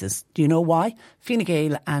pleases. Do you know why? Fine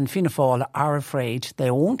Gael and Fianna Fáil are afraid. They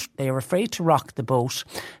are afraid to rock the boat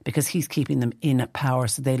because he's keeping them in power,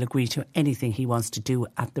 so they'll agree to anything he wants to do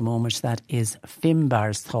at the moment. That is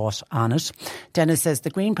Finbar's thought on it. Dennis says, the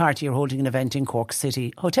Green Party are holding an event in in Cork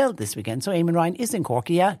City Hotel this weekend. So Eamon Ryan is in Cork.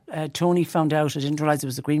 Yeah, Tony found out, I didn't realise it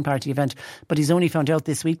was a Green Party event, but he's only found out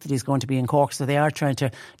this week that he's going to be in Cork, so they are trying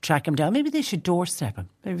to track him down. Maybe they should doorstep him.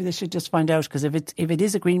 Maybe they should just find out, because if it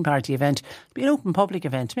is a Green Party event, it'll be an open public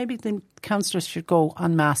event, maybe the councillors should go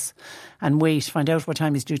en masse and wait, find out what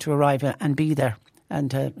time he's due to arrive and be there.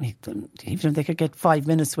 And even if they could get 5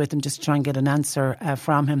 minutes with him, just try and get an answer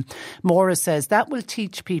from him. Morris says that will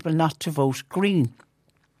teach people not to vote Green.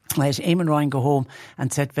 Let Eamon Ryan go home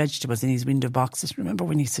and set vegetables in his window boxes. Remember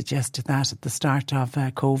when he suggested that at the start of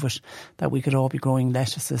COVID, that we could all be growing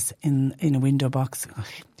lettuces in a window box?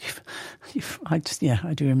 I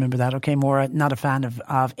do remember that. Okay, Maura, not a fan of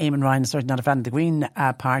Eamon Ryan, certainly not a fan of the Green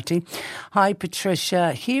Party. Hi,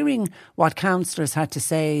 Patricia. Hearing what councillors had to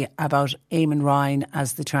say about Eamon Ryan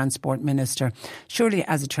as the Transport Minister, surely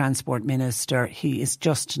as a Transport Minister, he is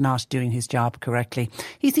just not doing his job correctly.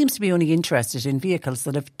 He seems to be only interested in vehicles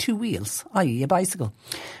that have 2 wheels, i.e. a bicycle.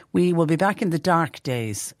 We will be back in the dark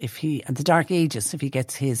ages if he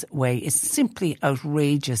gets his way. It's simply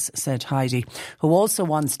outrageous, said Heidi, who also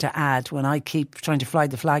wants to add, when I keep trying to fly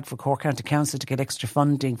the flag for Cork County Council to get extra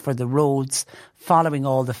funding for the roads following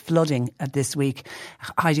all the flooding this week,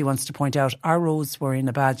 Heidi wants to point out our roads were in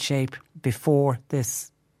a bad shape before the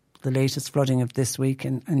latest flooding of this week,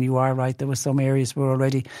 and you are right, there were some areas where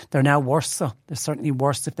they're now worse, so they're certainly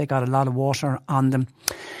worse if they got a lot of water on them.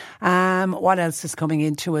 What else is coming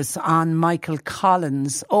into us on Michael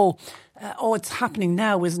Collins? It's happening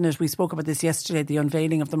now, isn't it? We spoke about this yesterday, the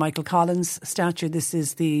unveiling of the Michael Collins statue. This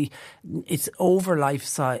is it's over life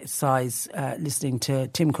size, listening to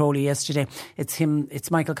Tim Crowley yesterday.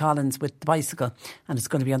 It's Michael Collins with the bicycle, and it's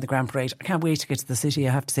going to be on the Grand Parade. I can't wait to get to the city,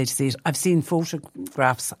 I have to say, to see it. I've seen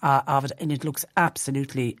photographs of it, and it looks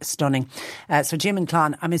absolutely stunning. So Jim and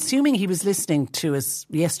Clon, I'm assuming he was listening to us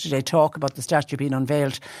yesterday talk about the statue being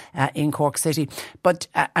unveiled in Cork City. But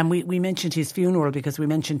and we mentioned his funeral, because we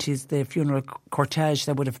mentioned the funeral cortege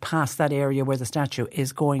that would have passed that area where the statue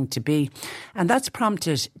is going to be. And that's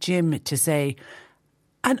prompted Jim to say,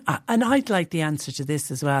 and I'd like the answer to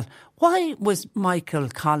this as well, why was Michael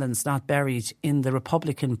Collins not buried in the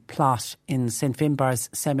Republican plot in St Finbarr's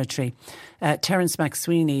Cemetery? Terence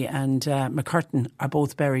McSweeney and McCurtain are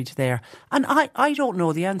both buried there. And I don't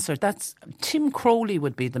know the answer. That's Tim Crowley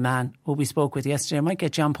would be the man who we spoke with yesterday. I might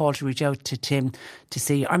get John Paul to reach out to Tim to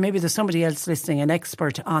see, or maybe there's somebody else listening, an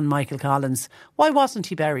expert on Michael Collins. Why wasn't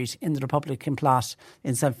he buried in the Republican plot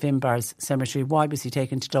in St Finbarr's Cemetery? Why was he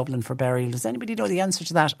taken to Dublin for burial? Does anybody know the answer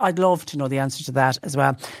to that? I'd love to know the answer to that as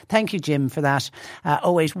well. Thank you, Jim, for that.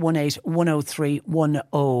 0818 103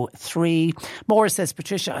 103. Maura says,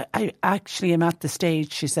 Patricia, I actually am at the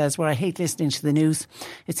stage, she says, where I hate listening to the news.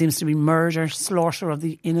 It seems to be murder, slaughter of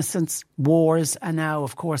the innocents, wars, and now,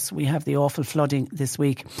 of course, we have the awful flooding this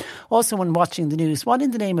week. Also, when watching the news, what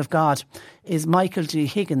in the name of God is Michael D.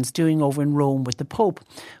 Higgins doing over in Rome with the Pope?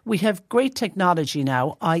 We have great technology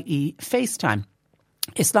now, i.e. FaceTime.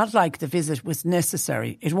 It's not like the visit was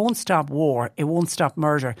necessary. It won't stop war. It won't stop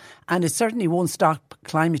murder. And it certainly won't stop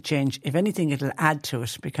climate change. If anything, it'll add to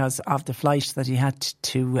it because of the flight that he had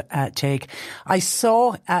to take. I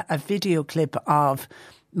saw a video clip of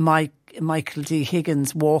Michael D.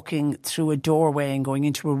 Higgins walking through a doorway and going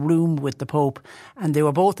into a room with the Pope, and they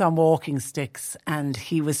were both on walking sticks, and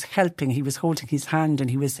he was holding his hand and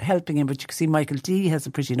he was helping him, but you can see Michael D. has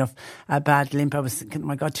a pretty enough bad limp. I was thinking,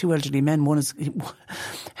 my God, 2 elderly men, one is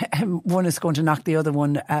going to knock the other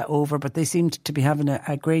one over, but they seemed to be having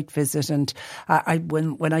a great visit. And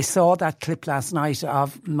when I saw that clip last night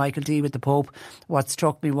of Michael D. with the Pope, what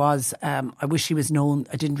struck me was I wish he was known.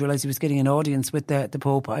 I didn't realise he was getting an audience with the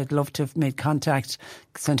Pope. I'd love to have made contact,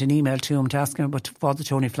 sent an email to him to ask him about Father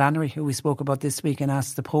Tony Flannery, who we spoke about this week, and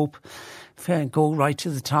asked the Pope go right to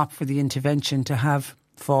the top for the intervention to have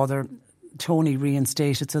Father Tony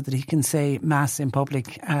reinstated so that he can say Mass in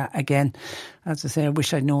public again. As I say, I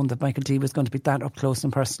wish I'd known that Michael D was going to be that up close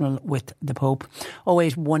and personal with the Pope.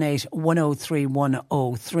 0818 103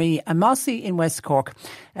 103. And Mossy in West Cork,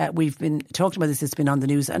 we've been talking about this, it's been on the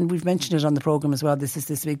news, and we've mentioned it on the programme as well. This is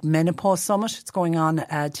this big menopause summit. It's going on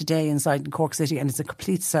today inside Cork City, and it's a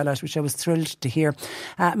complete sellout, which I was thrilled to hear.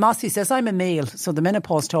 Mossy says, I'm a male, so the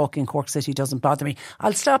menopause talk in Cork City doesn't bother me.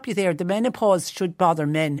 I'll stop you there. The menopause should bother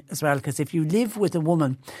men as well, because if you live with a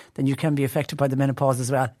woman, then you can be affected by the menopause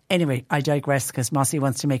as well. Anyway, I digress, because Mossy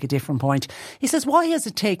wants to make a different point. He says, why has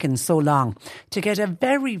it taken so long to get a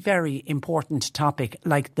very, very important topic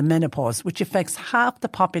like the menopause, which affects half the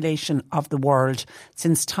population of the world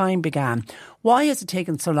since time began? Why has it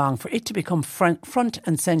taken so long for it to become front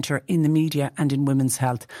and centre in the media and in women's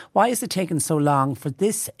health? Why has it taken so long for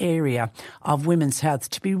this area of women's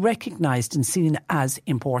health to be recognised and seen as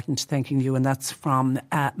important? Thanking you. And that's from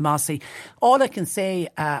Mossy. All I can say,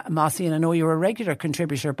 Mossy, and I know you're a regular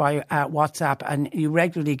contributor by WhatsApp and you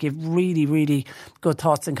regularly give really, really good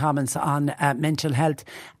thoughts and comments on mental health.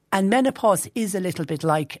 And menopause is a little bit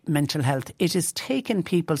like mental health. It has taken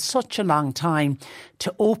people such a long time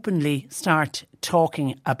to openly start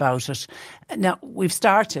talking about it. Now, we've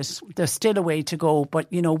started. There's still a way to go,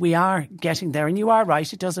 but, you know, we are getting there. And you are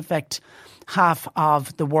right, it does affect half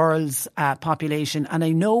of the world's population. And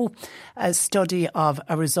I know a study of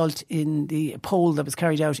a result in the poll that was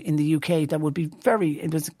carried out in the UK that would be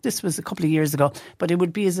this was a couple of years ago, but it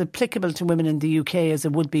would be as applicable to women in the UK as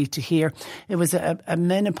it would be to here. It was a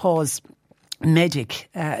menopause medic,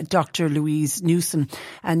 Dr. Louise Newson,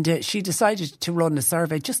 and she decided to run a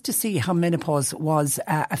survey just to see how menopause was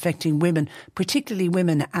affecting women, particularly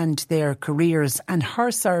women and their careers. And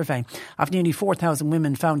her survey of nearly 4,000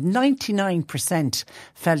 women found 99%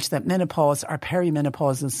 felt that menopause or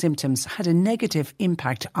perimenopausal symptoms had a negative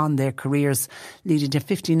impact on their careers, leading to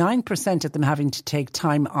 59% of them having to take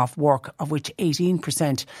time off work, of which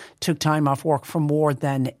 18% took time off work for more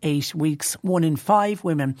than 8 weeks. 1 in 5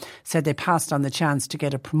 women said they passed on the chance to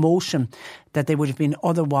get a promotion that they would have been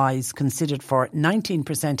otherwise considered for.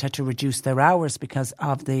 19% had to reduce their hours because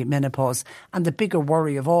of the menopause. And the bigger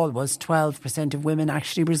worry of all was 12% of women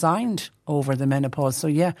actually resigned over the menopause. So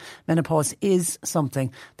yeah, menopause is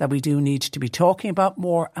something that we do need to be talking about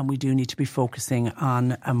more and we do need to be focusing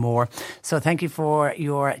on more. So thank you for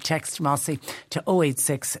your text, Mossy, to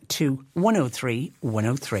 0862 103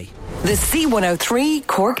 103. The C103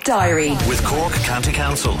 Cork Diary. With Cork County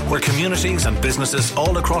Council, where communities and businesses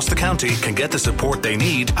all across the county can get the support they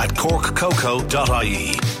need at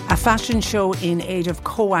corkcoco.ie. A fashion show in aid of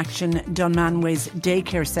Co-Action Dunmanway's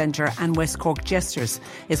Daycare Centre and West Cork Jesters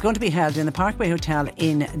is going to be held in the Parkway Hotel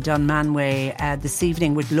in Dunmanway this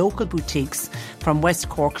evening, with local boutiques from West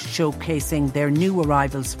Cork showcasing their new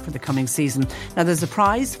arrivals for the coming season. Now, there's a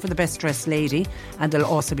prize for the best dressed lady and there'll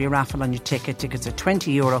also be a raffle on your ticket. Tickets are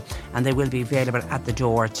 €20 and they will be available at the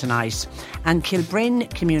door tonight. And Kilbryn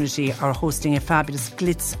community are hosting a fabulous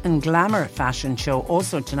glitz and glamour fashion show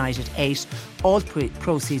also tonight at 8. All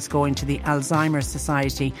proceeds going to the Alzheimer's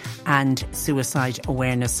Society and Suicide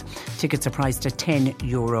Awareness. Tickets are priced at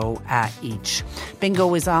 €10 each.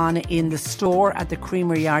 Bingo is on in the store at the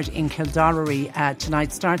Creamery Yard in Kildorrery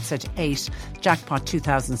tonight. Starts at 8. Jackpot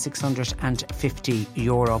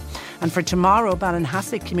 €2,650. And for tomorrow,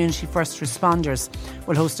 Ballinhassig Community First Responders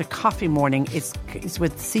will host a coffee morning. It's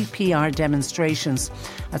with CPR demonstrations.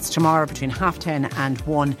 That's tomorrow between 10:30 and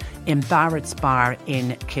 1 in Barrett's Bar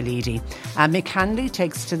in Killeedy. Mick Hanley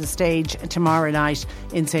takes to the stage tomorrow night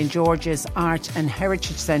in St George's Art and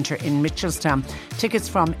Heritage Centre in Mitchelstown. Tickets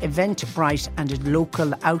from Eventbrite and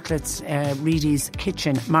local outlets, Reedy's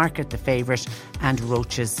Kitchen, Market the Favourite and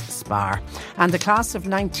Roach's Spar. And the class of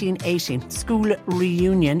 1980 school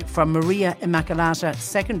reunion from Maria Immaculata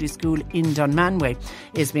Secondary School in Dunmanway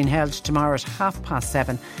is being held tomorrow at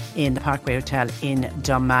 7:30 in the Parkway Hotel in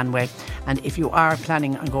Dunmanway. And if you are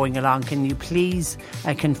planning on going along, can you please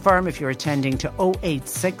confirm if you're attending to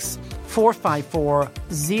 086 454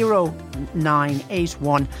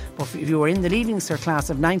 0981. But if you were in the Leaving Cert class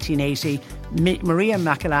of 1980, Maria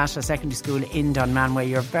Immaculata Secondary School in Dunmanway,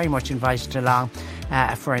 you're very much invited along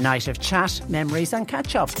for a night of chat, memories and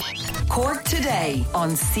catch-up. Cork Today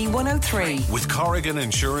on C103. With Corrigan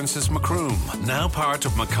Insurance's Macroom, now part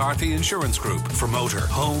of McCarthy Insurance Group for motor,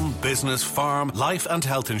 home, business, farm, life and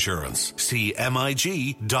health insurance. See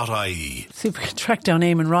mig.ie. See if we can track down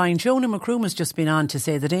Eamon Ryan. Jonah Macroom has just been on to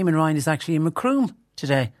say that Eamon Ryan is actually in Macroom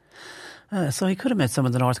today. So he could have met some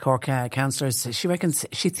of the North Cork councillors. She reckons,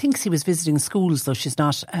 she thinks he was visiting schools, though she's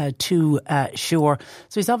not too sure.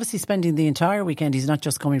 So he's obviously spending the entire weekend. He's not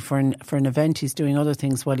just coming for an event. He's doing other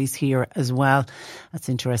things while he's here as well. That's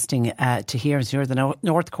interesting to hear. I'm sure the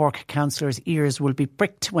North Cork councillors' ears will be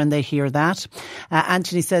pricked when they hear that.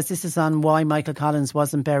 Anthony says this is on why Michael Collins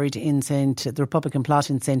wasn't buried in the Republican plot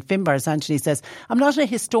in St Finbarrs. Anthony says, I'm not a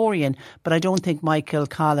historian, but I don't think Michael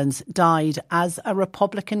Collins died as a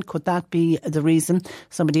Republican. Could that be the reason?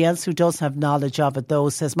 Somebody else who does have knowledge of it, though,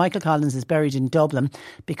 says Michael Collins is buried in Dublin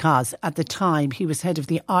because at the time he was head of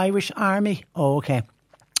the Irish Army. Oh, okay.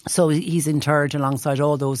 So he's interred alongside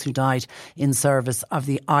all those who died in service of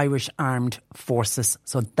the Irish Armed Forces.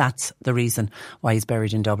 So that's the reason why he's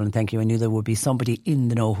buried in Dublin. Thank you. I knew there would be somebody in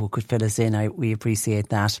the know who could fill us in. We appreciate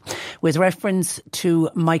that. With reference to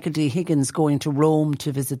Michael D. Higgins going to Rome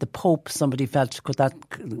to visit the Pope, somebody felt, could that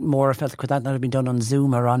not have been done on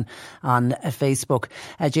Zoom or on Facebook?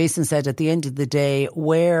 Jason said, at the end of the day,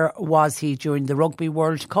 where was he during the Rugby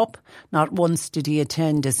World Cup? Not once did he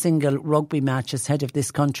attend a single rugby match as head of this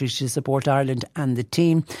country to support Ireland and the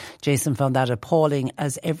team. Jason found that appalling,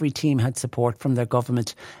 as every team had support from their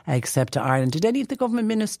government except Ireland. Did any of the government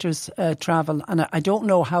ministers travel? And I don't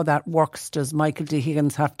know how that works. Does Michael D.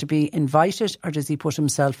 Higgins have to be invited, or does he put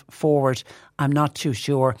himself forward? I'm not too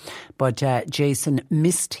sure. But Jason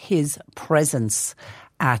missed his presence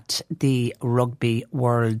at the Rugby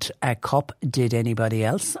World Cup. Did anybody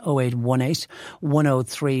else? 0818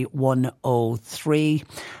 103 103.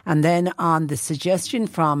 And then on the suggestion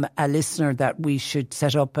from a listener that we should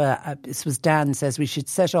set up, this was Dan, says we should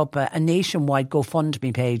set up a nationwide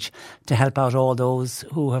GoFundMe page to help out all those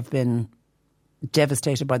who have been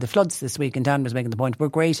devastated by the floods this week. And Dan was making the point, we're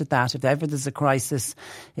great at that. If ever there's a crisis,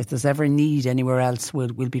 if there's ever need anywhere else, we'll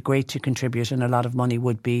be great to contribute, and a lot of money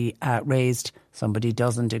would be raised. Somebody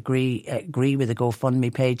doesn't agree with the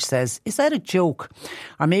GoFundMe page, says, is that a joke?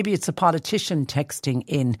 Or maybe it's a politician texting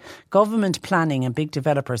in. Government planning and big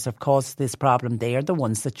developers have caused this problem. They are the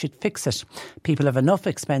ones that should fix it. People have enough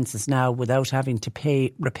expenses now without having to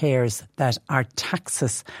pay repairs that our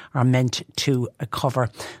taxes are meant to cover.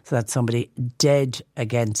 So that's somebody dead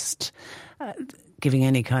against giving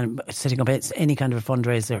setting up any kind of a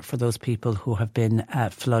fundraiser for those people who have been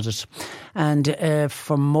flooded. And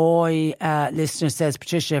for my listener says,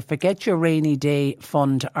 Patricia, forget your rainy day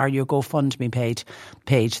fund or your GoFundMe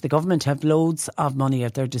page. The government have loads of money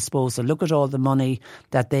at their disposal. Look at all the money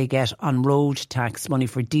that they get on road tax, money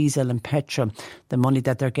for diesel and petrol, the money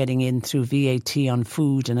that they're getting in through VAT on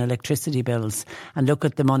food and electricity bills, and look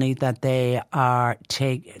at the money that they are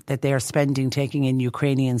spending taking in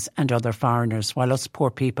Ukrainians and other foreigners, while us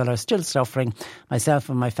poor people are still suffering. Myself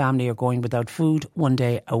and my family are going without food one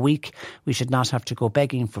day a week. We should not have to go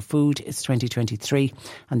begging for food. It's 2023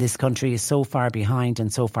 and this country is so far behind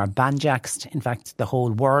and so far banjaxed. In fact, the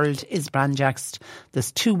whole world is banjaxed.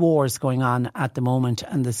 There's 2 wars going on at the moment,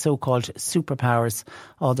 and the so-called superpowers,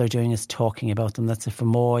 all they're doing is talking about them. That's a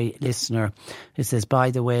Fermoy listener who says,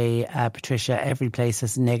 by the way, Patricia, every place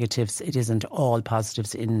has negatives. It isn't all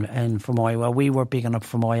positives in Fermoy. Well, we were bigging up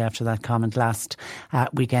Fermoy after that comment last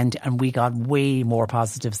weekend, and we got way more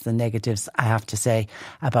positives than negatives, I have to say,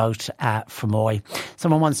 about Fermoy.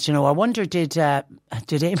 Someone wants to know, I wonder, did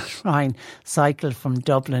Eamon Ryan cycle from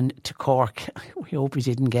Dublin to Cork? We hope he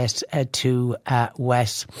didn't get too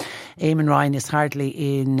wet. Eamon Ryan is hardly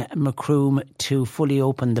in Macroom to fully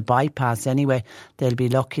open the bypass anyway. They'll be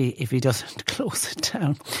lucky if he doesn't close it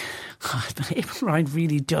down. God, but Eamon Ryan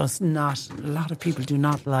really does not, a lot of people do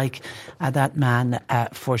not like that man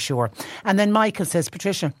for sure. And then Michael says,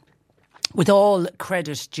 Patricia, with all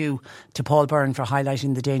credit due to Paul Byrne for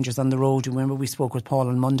highlighting the dangers on the road. Remember, we spoke with Paul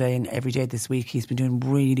on Monday, and every day this week he's been doing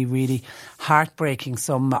really, really heartbreaking,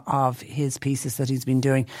 some of his pieces that he's been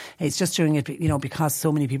doing. It's just doing it, because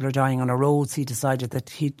so many people are dying on our roads. He decided that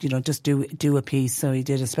he'd, just do a piece. So he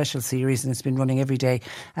did a special series, and it's been running every day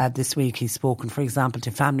this week. He's spoken, for example,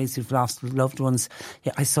 to families who've lost loved ones.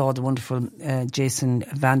 Yeah, I saw the wonderful Jason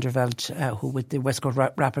Vanderveld, who with the West Coast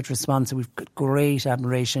Rapid Response, we've got great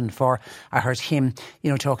admiration for. I heard him,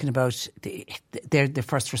 talking about the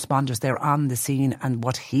first responders. They're on the scene and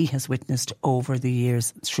what he has witnessed over the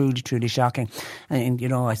years. It's truly, truly shocking. And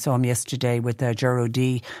I saw him yesterday with Gero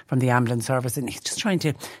D from the ambulance service, and he's just trying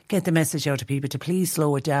to get the message out to people to please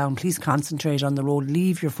slow it down, please concentrate on the road,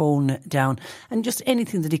 leave your phone down, and just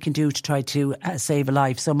anything that he can do to try to save a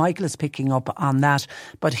life. So Michael is picking up on that,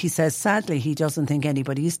 but he says sadly he doesn't think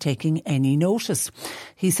anybody is taking any notice.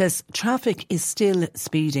 He says traffic is still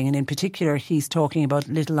speeding, and in particular he's talking about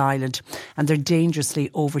Little Island, and they're dangerously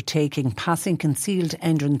overtaking, passing concealed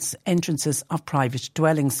entrances of private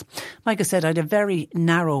dwellings. Like I said, I had a very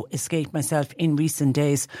narrow escape myself in recent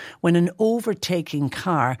days when an overtaking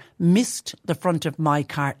car missed the front of my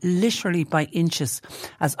car literally by inches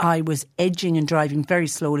as I was edging and driving very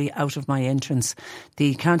slowly out of my entrance.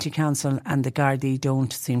 The County Council and the Gardaí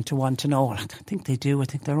don't seem to want to know. I think they do. I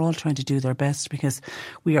think they're all trying to do their best, because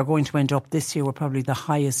we are going to end up this year with probably the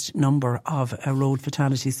highest number number of road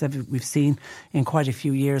fatalities that we've seen in quite a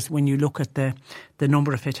few years when you look at the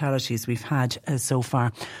number of fatalities we've had so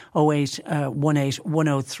far. 0818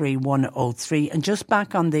 103 103. And just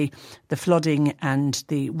back on the flooding and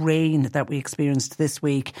the rain that we experienced this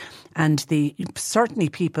week, and certainly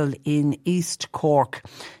people in East Cork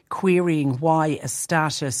querying why a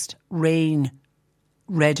status rain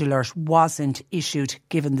red alert wasn't issued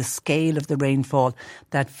given the scale of the rainfall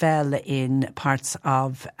that fell in parts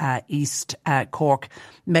of East Cork.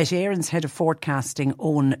 Met Éireann's head of forecasting,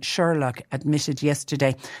 Owen Sherlock, admitted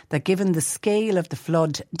yesterday that given the scale of the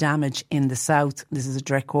flood damage in the south, this is a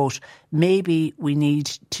direct quote, maybe we need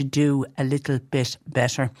to do a little bit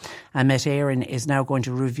better. And Met Éireann is now going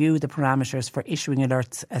to review the parameters for issuing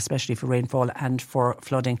alerts, especially for rainfall and for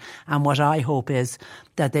flooding. And what I hope is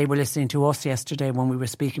that they were listening to us yesterday when we were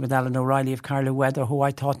speaking with Alan O'Reilly of Carlow Weather, who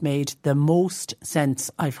I thought made the most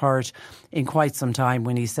sense I've heard in quite some time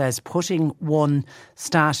when he says putting one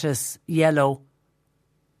status yellow,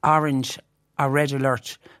 orange or red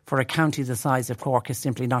alert for a county the size of Cork is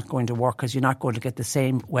simply not going to work, because you're not going to get the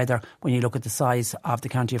same weather when you look at the size of the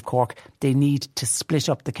county of Cork. They need to split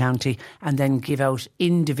up the county and then give out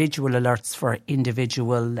individual alerts for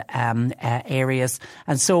individual areas.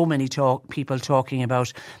 And so many people talking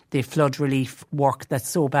about the flood relief work that's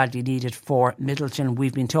so badly needed for Middleton.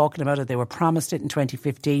 We've been talking about it. They were promised it in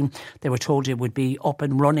 2015. They were told it would be up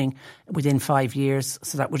and running within 5 years.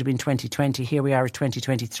 So that would have been 2020. Here we are at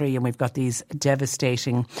 2023 and we've got these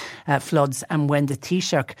devastating floods. And when the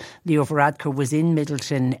Taoiseach, Leo Varadkar, was in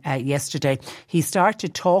Middleton yesterday, he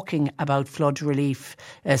started talking about flood relief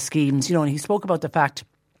schemes. You know, and he spoke about the fact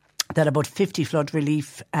that about 50 flood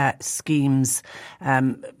relief schemes,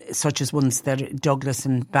 such as ones that Douglas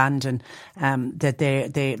and Bandon, that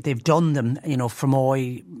they've done them, you know,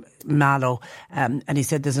 Fermoy, Mallow, and he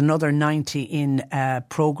said there's another 90 in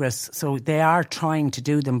progress. So they are trying to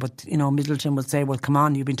do them, but you know, Middleton will say, well, come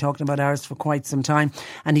on, you've been talking about ours for quite some time.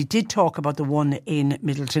 And he did talk about the one in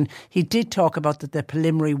Middleton. He did talk about that the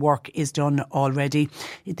preliminary work is done already.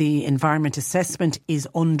 The environment assessment is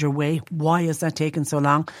underway. Why has that taken so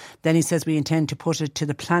long? Then he says we intend to put it to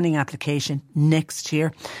the planning application next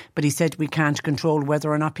year, but he said we can't control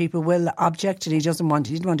whether or not people will object, and he didn't want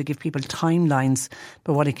to give people timelines.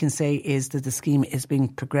 But what he can say is that the scheme is being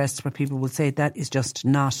progressed, but people will say that is just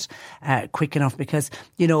not quick enough, because,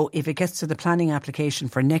 you know, if it gets to the planning application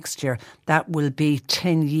for next year, that will be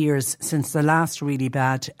 10 years since the last really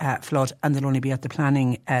bad flood, and they'll only be at the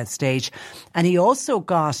planning stage. And he also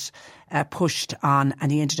got pushed on,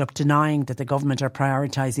 and he ended up denying that the government are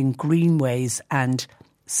prioritising greenways and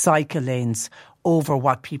cycle lanes over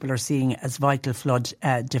what people are seeing as vital flood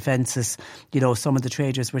defences. You know, some of the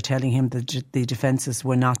traders were telling him that the defences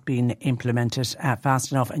were not being implemented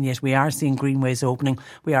fast enough, and yet we are seeing greenways opening,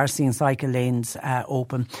 we are seeing cycle lanes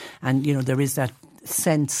open, and you know, there is that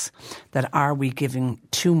sense that are we giving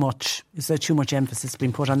too much, is there too much emphasis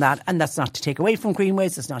being put on that? And that's not to take away from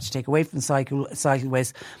greenways, it's not to take away from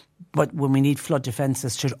cycleways, but when we need flood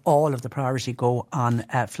defences, should all of the priority go on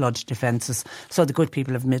flood defences? So the good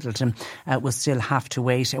people of Middleton will still have to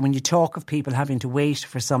wait. And when you talk of people having to wait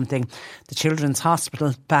for something, the Children's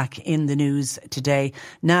Hospital back in the news today,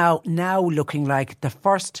 now looking like the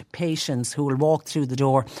first patients who will walk through the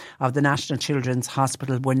door of the National Children's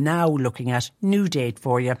Hospital. We're now looking at new date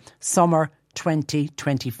for you, summer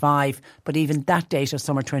 2025, but even that date of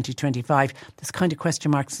summer 2025, there's kind of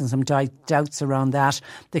question marks and some doubts around that.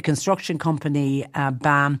 The construction company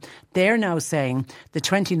BAM, they're now saying the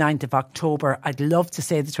 29th of October. I'd love to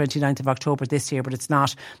say the 29th of October this year, but it's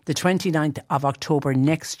not. The 29th of October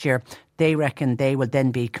next year, they reckon they will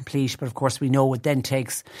then be complete. But of course, we know it then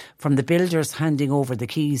takes, from the builders handing over the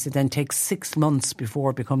keys, it then takes 6 months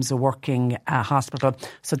before it becomes a working hospital.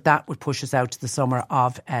 So that would push us out to the summer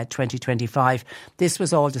of 2025. This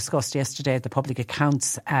was all discussed yesterday at the Public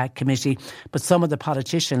Accounts Committee, but some of the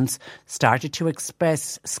politicians started to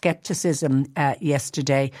express scepticism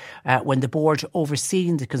yesterday when the board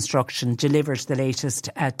overseeing the construction delivered the latest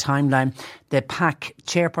timeline. The PAC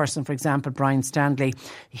chairperson, for example, Brian Stanley,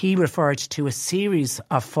 he referred to a series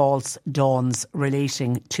of false dawns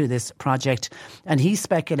relating to this project, and he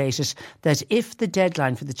speculated that if the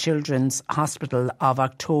deadline for the Children's Hospital of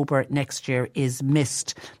October next year is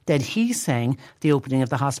missed, then he's saying the opening of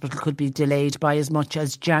the hospital could be delayed by as much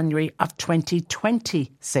as January of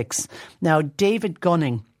 2026. Now, David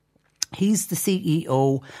Gunning, He's the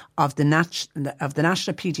CEO of the National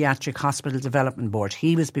Paediatric Hospital Development Board.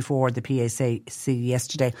 He was before the PAC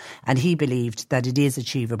yesterday, and he believed that it is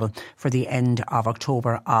achievable for the end of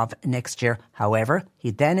October of next year. However,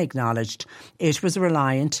 he then acknowledged it was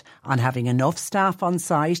reliant on having enough staff on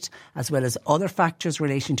site, as well as other factors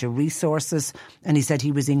relating to resources. And he said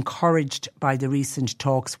he was encouraged by the recent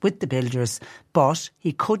talks with the builders, but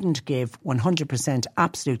he couldn't give 100%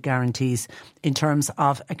 absolute guarantees in terms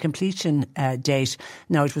of a completion date.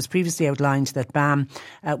 Now, it was previously outlined that BAM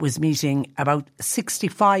was meeting about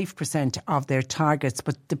 65% of their targets,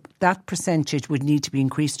 but that percentage would need to be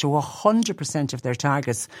increased to 100% of their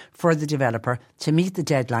targets for the developer to meet the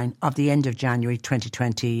deadline of the end of January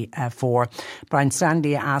 2024. Brian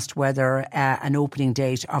Stanley asked whether an opening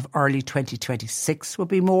date of early 2026 would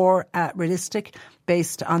be more realistic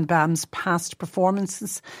based on BAM's past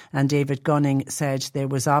performances, and David Gunning said there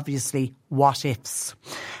was obviously what ifs.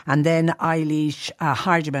 And then Eilish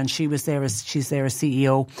Hardiman, she's there as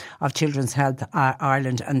CEO of Children's Health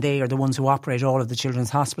Ireland, and they are the ones who operate all of the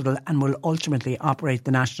Children's Hospital and will ultimately operate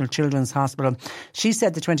the National Children's Hospital. She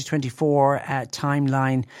said the 2024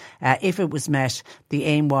 timeline, if it was met, the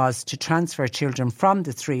aim was to transfer children from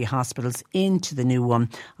the 3 hospitals into the new one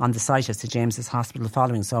on the site of St James's Hospital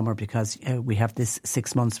following summer, because we have this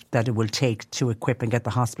 6 months that it will take to equip and get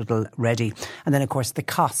the hospital ready. And then, of course, the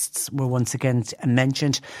costs were once again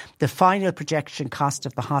mentioned. The final projection cost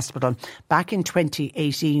of the hospital back in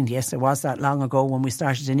 2018, yes, it was that long ago when we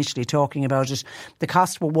started initially talking about it, the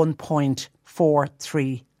costs were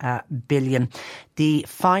 1.43 billion. The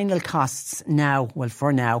final costs now, well,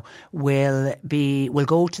 for now, will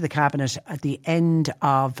go to the Cabinet at the end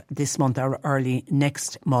of this month or early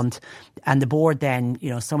next month. And the board then,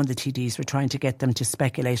 some of the TDs were trying to get them to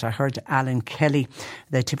speculate. I heard Alan Kelly,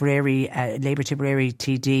 the Labour Tipperary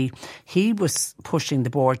TD, he was pushing the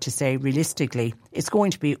board to say realistically it's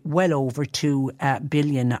going to be well over 2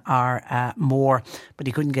 billion or more, but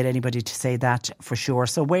he couldn't get anybody to say that for sure.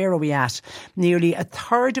 So where are we at? Nearly a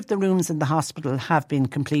third of the rooms in the hospital have been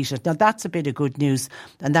completed. Now that's a bit of good news,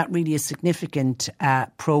 and that really is significant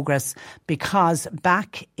progress, because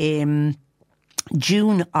back in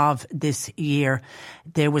June of this year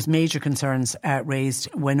there was major concerns raised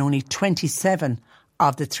when only 27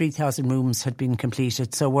 of the 3,000 rooms had been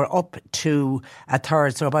completed. So we're up to a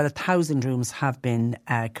third. So about 1,000 rooms have been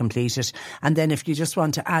completed. And then if you just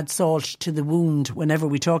want to add salt to the wound, whenever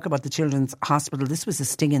we talk about the Children's Hospital, this was a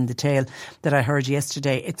sting in the tail that I heard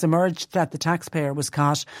yesterday. It's emerged that the taxpayer was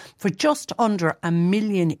caught for just under €1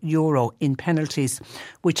 million in penalties,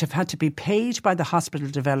 which have had to be paid by the Hospital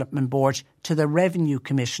Development Board to the Revenue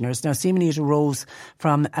Commissioners. Now, seemingly it arose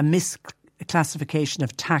from a misclassification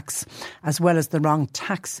of tax, as well as the wrong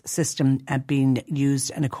tax system being used.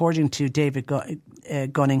 And according to David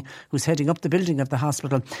Gunning, who's heading up the building of the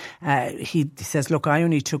hospital, he says, look, I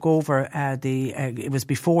only took over it was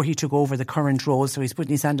before he took over the current role, so he's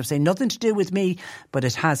putting his hand up saying nothing to do with me, but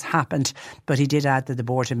it has happened. But he did add that the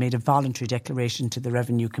board had made a voluntary declaration to the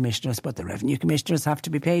Revenue Commissioners, but the Revenue Commissioners have to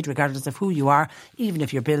be paid regardless of who you are, even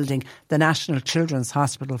if you're building the National Children's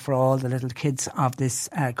Hospital for all the little kids of this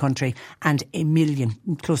country. And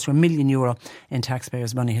close to €1 million in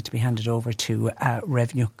taxpayers' money had to be handed over to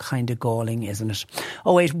revenue. Kind of galling, isn't it?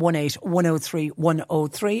 0818 103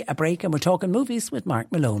 103. A break, and we're talking movies with Mark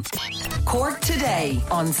Malone. Cork Today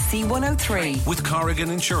on C103. With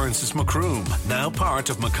Corrigan Insurance's Macroom, now part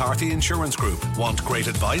of McCarthy Insurance Group. Want great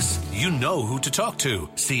advice? You know who to talk to.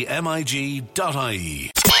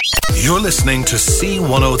 CMIG.ie. You're listening to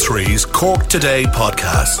C103's Cork Today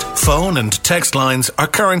podcast. Phone and text lines are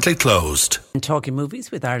currently closed. And talking movies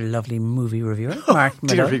with our lovely movie reviewer, Mark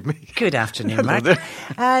Malone. Good afternoon, Mark.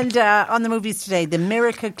 And on the movies today, The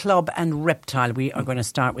Miracle Club and Reptile. We are going to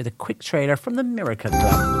start with a quick trailer from The Miracle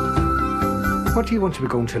Club. What do you want to be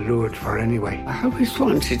going to Lourdes for anyway? I always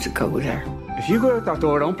wanted to go there. If you go out that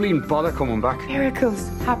door, don't even bother coming back. Miracles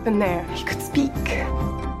happen there. He could speak.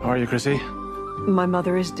 How are you, Chrissy? My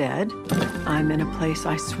mother is dead. I'm in a place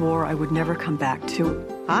I swore I would never come back to.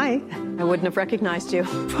 Hi. I wouldn't have recognised you.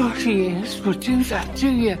 40 years would do that, do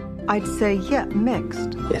you? I'd say, yeah,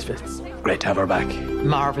 mixed. Yes, but it's great to have her back.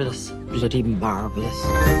 Marvellous. Bloody marvellous.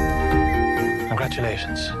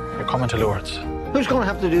 Congratulations. You're coming to Lourdes. Who's going to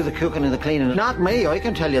have to do the cooking and the cleaning? Not me, I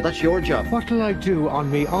can tell you. That's your job. What'll I do on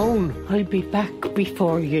me own? I'll be back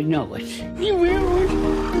before you know it. You will.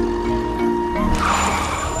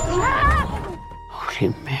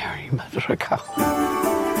 Holy Mary, Mother of God.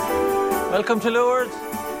 Welcome to Lourdes.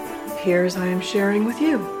 Here's I am sharing with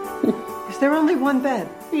you. Is there only one bed?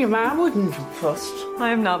 Your ma wouldn't have fussed. I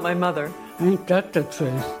am not my mother. Ain't that the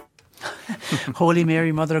truth? Holy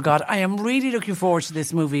Mary, Mother of God. I am really looking forward to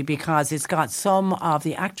this movie because it's got some of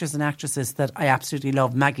the actors and actresses that I absolutely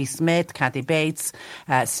love. Maggie Smith, Kathy Bates,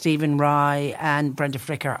 Stephen Rye and Brenda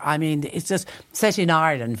Fricker. I mean, it's just set in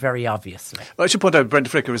Ireland, very obviously. Well, I should point out Brenda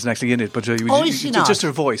Fricker isn't actually in it, but is she not? Just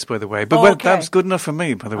her voice, by the way. But okay. That was good enough for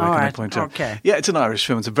me, by the way, All can I right. point out. Okay. Yeah, it's an Irish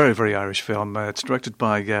film. It's a very, very Irish film. It's directed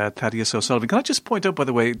by Thaddeus O'Sullivan. Can I just point out, by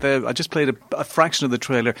the way, I just played a fraction of the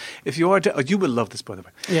trailer. If you are, you will love this, by the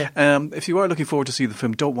way. Yeah. If you are looking forward to see the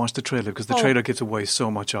film, don't watch the trailer because the trailer gives away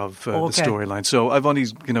so much of the storyline. So I've only,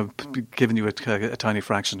 given you a tiny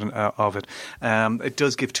fraction of it. It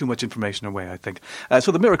does give too much information away, I think.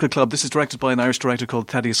 So The Miracle Club. This is directed by an Irish director called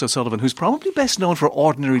Thaddeus O'Sullivan, who's probably best known for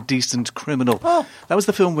Ordinary Decent Criminal. Oh. That was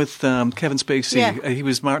the film with Kevin Spacey. Yeah. He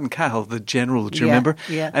was Martin Cahill, the general. Do you remember?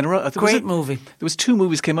 Yeah. And great movie. There was 2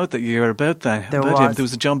 movies came out that year about that. There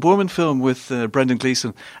was a John Boorman film with Brendan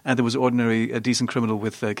Gleeson, and there was Ordinary Decent Criminal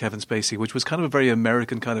with Kevin Spacey, which was kind of a very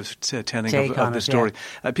American kind of telling of the story.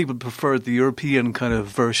 Yeah. People preferred the European kind of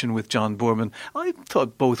version with John Boorman. I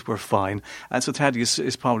thought both were fine. And so Thaddeus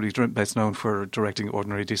is probably best known for directing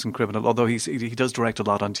Ordinary Decent Criminal, although he does direct a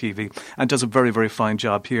lot on TV and does a very, very fine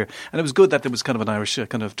job here. And it was good that there was kind of an Irish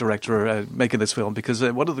kind of director making this film, because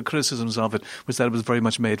one of the criticisms of it was that it was very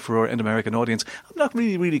much made for an American audience. I'm not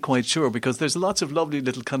really quite sure, because there's lots of lovely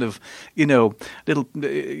little kind of, you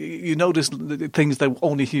notice things that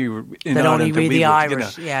only here in that Ireland. Only really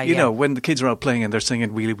Irish. You know, when the kids are out playing and they're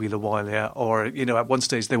singing Wheelie Wheelie While, or, at one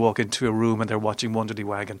stage they walk into a room and they're watching Wonderly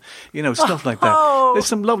Wagon, stuff like that. There's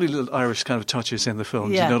some lovely little Irish kind of touches in the film,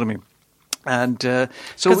 do you know what I mean? And so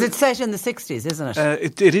because it's set in the 60s, isn't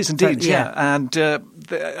it? It is indeed, yeah. And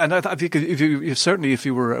I think if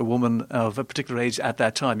you were a woman of a particular age at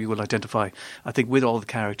that time, you will identify, I think, with all the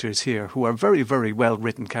characters here, who are very, very well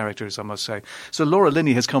written characters, I must say. So Laura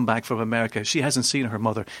Linney has come back from America. She hasn't seen her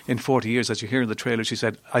mother in 40 years. As you hear in the trailer, she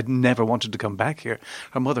said, "I'd never wanted to come back here."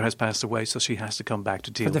 Her mother has passed away, so she has to come back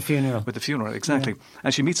to deal with the funeral. With the funeral, exactly. Yeah.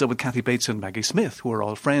 And she meets up with Kathy Bates and Maggie Smith, who are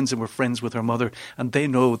all friends and were friends with her mother, and they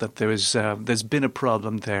know that there's been a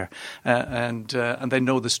problem there, and they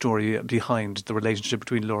know the story behind the relationship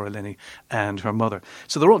between Laura Linney and her mother.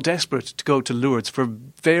 So they're all desperate to go to Lourdes for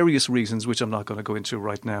various reasons, which I'm not going to go into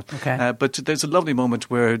right now. Okay. But there's a lovely moment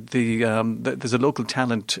where there's a local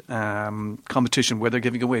talent competition where they're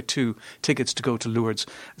giving away 2 tickets to go to Lourdes.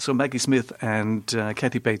 So Maggie Smith and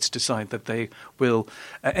Kathy Bates decide that they will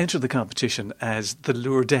enter the competition as the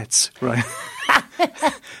Lourdettes, right?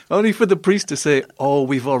 Only for the priest to say, "Oh,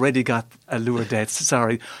 we've already got a Lourdettes,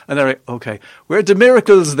 sorry." And they're like, "Okay, we're the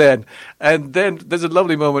miracles then." And then there's a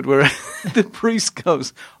lovely moment where the priest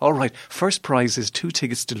goes, "All right, first prize is 2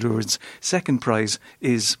 tickets to Lourdes. Second prize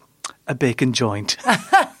is a bacon joint."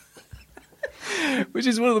 Which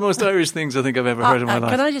is one of the most Irish things I think I've ever heard in my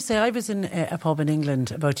life. Can I just say, I was in a pub in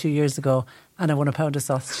England about 2 years ago and I won a pound of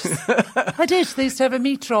sausages. I did. They used to have a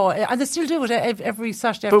meat draw, and they still do it every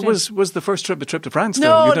Saturday afternoon. But was the first trip a trip to France?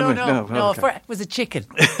 No, okay. It was a chicken.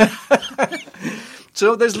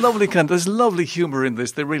 So there's lovely humour in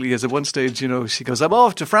this. There really is. At one stage, she goes, "I'm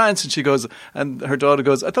off to France," and she goes, and her daughter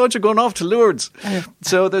goes, "I thought you were going off to Lourdes."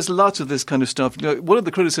 So there's lots of this kind of stuff. One of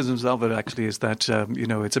the criticisms of it actually is that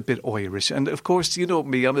it's a bit Irish, and of course, you know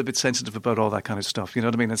me, I'm a bit sensitive about all that kind of stuff. You know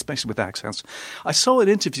what I mean, especially with accents. I saw an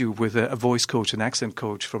interview with a voice coach, an accent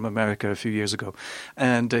coach from America a few years ago,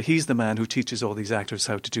 and he's the man who teaches all these actors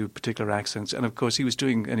how to do particular accents. And of course, he was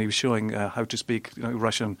showing how to speak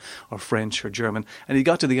Russian or French or German. And he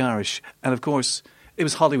got to the Irish, and of course, it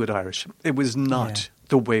was Hollywood Irish. It was not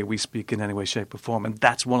the way we speak in any way, shape or form, and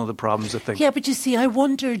that's one of the problems, I think. Yeah, but you see, I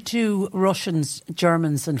wonder, do Russians,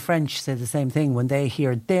 Germans and French say the same thing when they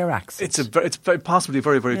hear their accents? It's possibly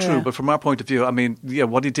very, very true, but from our point of view, I mean,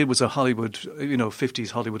 what he did was a Hollywood,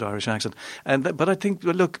 50s Hollywood Irish accent. But I think,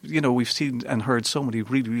 look, we've seen and heard so many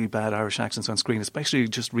really, really bad Irish accents on screen, especially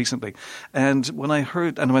just recently. And when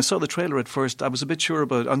I saw the trailer at first, I was a bit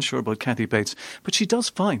unsure about Kathy Bates, but she does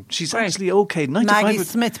fine. She's actually okay. Maggie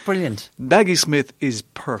Smith, brilliant. Maggie Smith is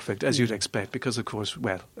perfect, as you'd expect, because of course,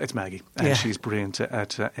 it's Maggie, and she's brilliant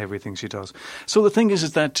at everything she does. So the thing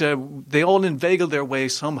is that they all inveigle their way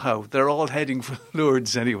somehow. They're all heading for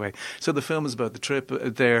Lourdes anyway. So the film is about the trip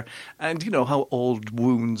there, and how old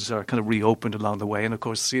wounds are kind of reopened along the way, and of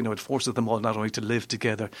course, it forces them all not only to live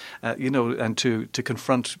together, and to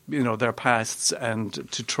confront their pasts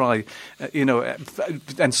and to try,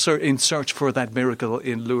 in search for that miracle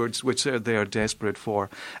in Lourdes, which they are desperate for.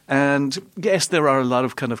 And yes, there are a lot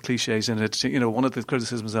of kind of cliches in it. You know, one of the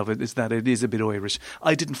criticisms of it is that it is a bit Irish.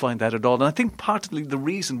 I didn't find that at all. And I think partly the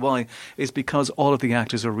reason why is because all of the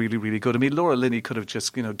actors are really, really good. I mean, Laura Linney could have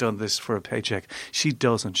just, you know, done this for a paycheck. She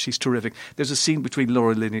doesn't. She's terrific. There's a scene between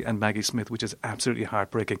Laura Linney and Maggie Smith which is absolutely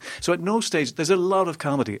heartbreaking. So at no stage, there's a lot of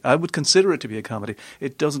comedy. I would consider it to be a comedy.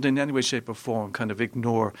 It doesn't in any way, shape or form kind of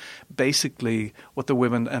ignore basically what the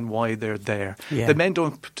women and why they're there. Yeah. The men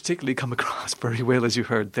don't particularly come across very well, as you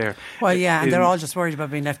heard there. Well, yeah, and they're all just worried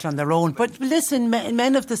about being left on their own. But listen,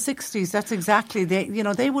 men of the 60s, that's exactly,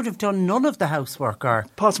 they would have done none of the housework. Or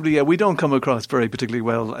possibly, yeah. We don't come across very particularly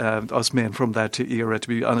well, us men from that era, to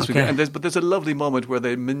be honest with you. And there's a lovely moment where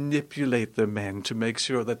they manipulate the men to make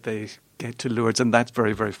sure that they get to Lourdes, and that's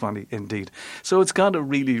very, very funny indeed. So it's got a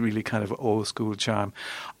really, really kind of old school charm.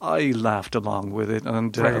 I laughed along with it,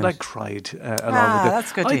 and I cried along with it.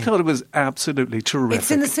 That's good. I thought it was absolutely terrific.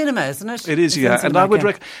 It's in the cinema, isn't it? It is, yeah. And I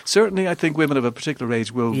would certainly, I think women of a particular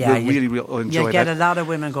age will really enjoy that. You get a lot of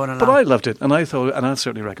women going along. But I loved it, and I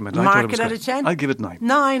certainly recommend it. Mark it out of 10? I'd give it 9.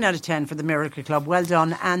 9 out of 10 for the Miracle Club. Well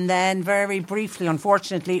done. And then, very briefly,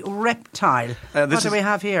 unfortunately, Reptile. What do we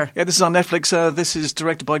have here? Yeah, this is on Netflix. This is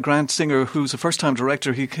directed by Grant Singer, who's a first-time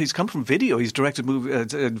director. He's come from video. He's directed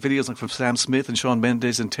videos like from Sam Smith and Shawn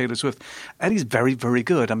Mendes and Taylor Swift, and he's very, very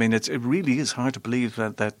good. I mean, it really is hard to believe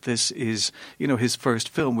that this is, you know, his first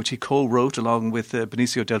film, which he co-wrote along with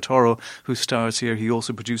Benicio del Toro, who stars here. He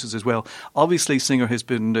also produces as well. Obviously, Singer has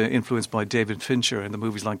been influenced by David Fincher in the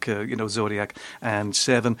movies like Zodiac and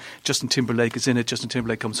Seven. Justin Timberlake is in it. Justin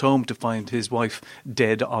Timberlake comes home to find his wife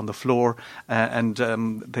dead on the floor, and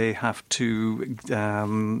they have to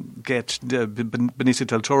get Benicio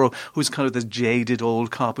del Toro, who's kind of this jaded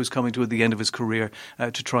old cop who's coming to the end of his career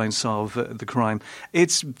to try and solve the crime.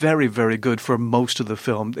 It's very, very good for most of the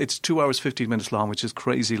film. It's 2 hours 15 minutes long, which is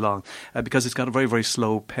crazy long because it's got a very, very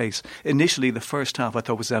slow pace. Initially, the first half I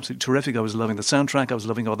thought was absolutely terrific. I was loving the soundtrack. I was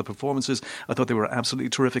loving all the performances. I thought they were absolutely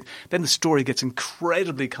terrific. Then the story gets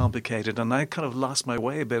incredibly complicated, and I kind of lost my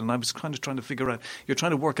way a bit, and I was kind of trying to figure out, you're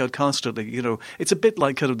trying to work out constantly, you know, it's a bit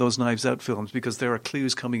like kind of those Knives Out films because there are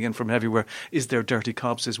clues coming in from everywhere. Is there dirty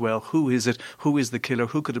cops as well? Who is it? Who is the killer?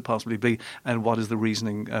 Who could it possibly be? And what is the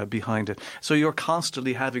reasoning behind it? So you're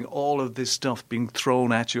constantly having all of this stuff being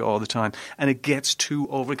thrown at you all the time, and it gets too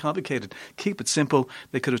overcomplicated. Keep it simple.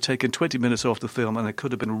 They could have taken 20 minutes off the film, and it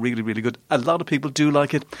could have been really, really good. A lot of people do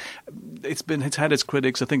like it. It's had its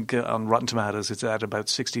critics. I think on Rotten Tomatoes it's at about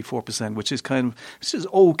 64%, which is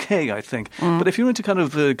okay, I think. But if you're into kind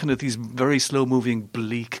of these very slow moving,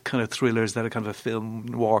 bleak kind of thrillers that are kind of a film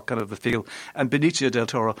noir kind of a feel, and Benicio del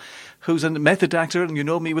Toro, who's a method actor, and you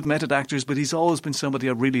know me with method actors, but he's always been somebody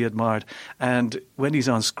I really admired. And when he's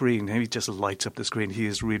on screen, he just lights up the screen. He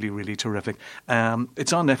is really, really terrific.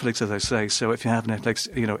 It's on Netflix, as I say, so if you have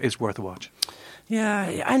Netflix, you know, it's worth a watch. Yeah,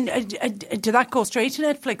 and did that go straight to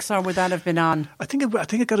Netflix, or would that have been on? I think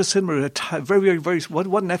it got a similar, very, very.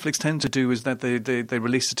 What Netflix tends to do is that they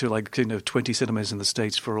release it to like 20 cinemas in the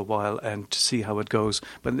States for a while and to see how it goes.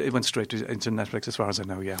 But it went straight into Netflix, as far as I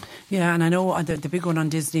know. Yeah. Yeah, and I know the big one on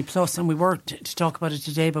Disney Plus, and we were to talk about it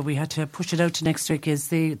today, but we had to push it out to next week. Is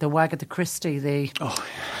the Wagatha Christie?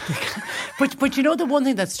 But you know, the one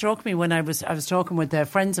thing that struck me when I was talking with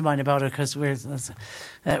friends of mine about it, because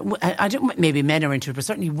I don't, maybe men are into it, but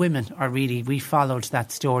certainly women are really. We followed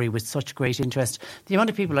that story with such great interest. The amount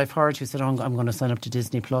of people I've heard who said, "Oh, I'm going to sign up to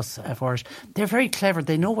Disney Plus for it," they're very clever.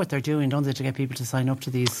 They know what they're doing, don't they, to get people to sign up to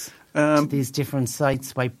these different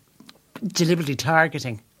sites by deliberately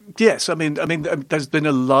targeting. Yes, I mean, there's been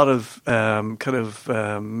a lot of programs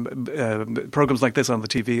like this on the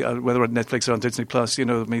TV, whether on Netflix or on Disney Plus. You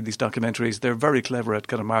know, these documentaries, they're very clever at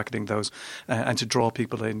kind of marketing those and to draw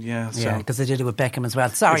people in. Yeah, because they did it with Beckham as well.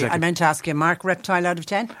 Sorry, exactly. I meant to ask you, Mark, Reptile out of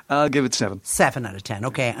 10? I'll give it 7. 7 out of 10.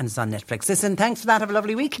 Okay, and it's on Netflix. Listen, thanks for that. Have a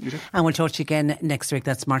lovely week, and we'll talk to you again next week.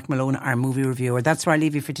 That's Mark Malone, our movie reviewer. That's where I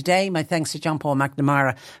leave you for today. My thanks to John Paul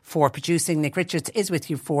McNamara for producing. Nick Richards is with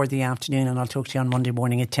you for the afternoon, and I'll talk to you on Monday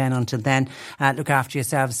morning at 10. Until then, look after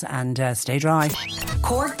yourselves and stay dry.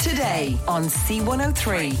 Cork Today on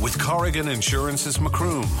C103. With Corrigan Insurance's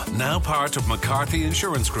Macroom, now part of McCarthy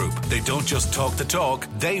Insurance Group. They don't just talk the talk,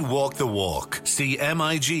 they walk the walk.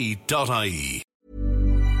 CMIG.ie.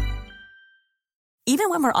 Even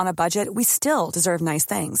when we're on a budget, we still deserve nice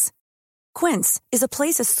things. Quince is a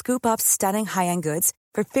place to scoop up stunning high-end goods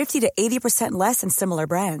for 50 to 80% less than similar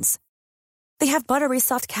brands. They have buttery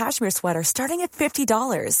soft cashmere sweaters starting at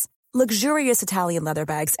 $50, luxurious Italian leather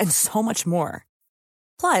bags, and so much more.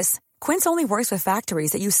 Plus, Quince only works with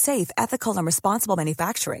factories that use safe, ethical, and responsible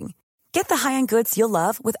manufacturing. Get the high-end goods you'll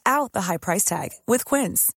love without the high price tag with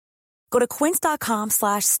Quince. Go to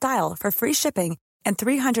quince.com/style for free shipping and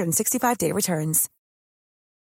 365-day returns.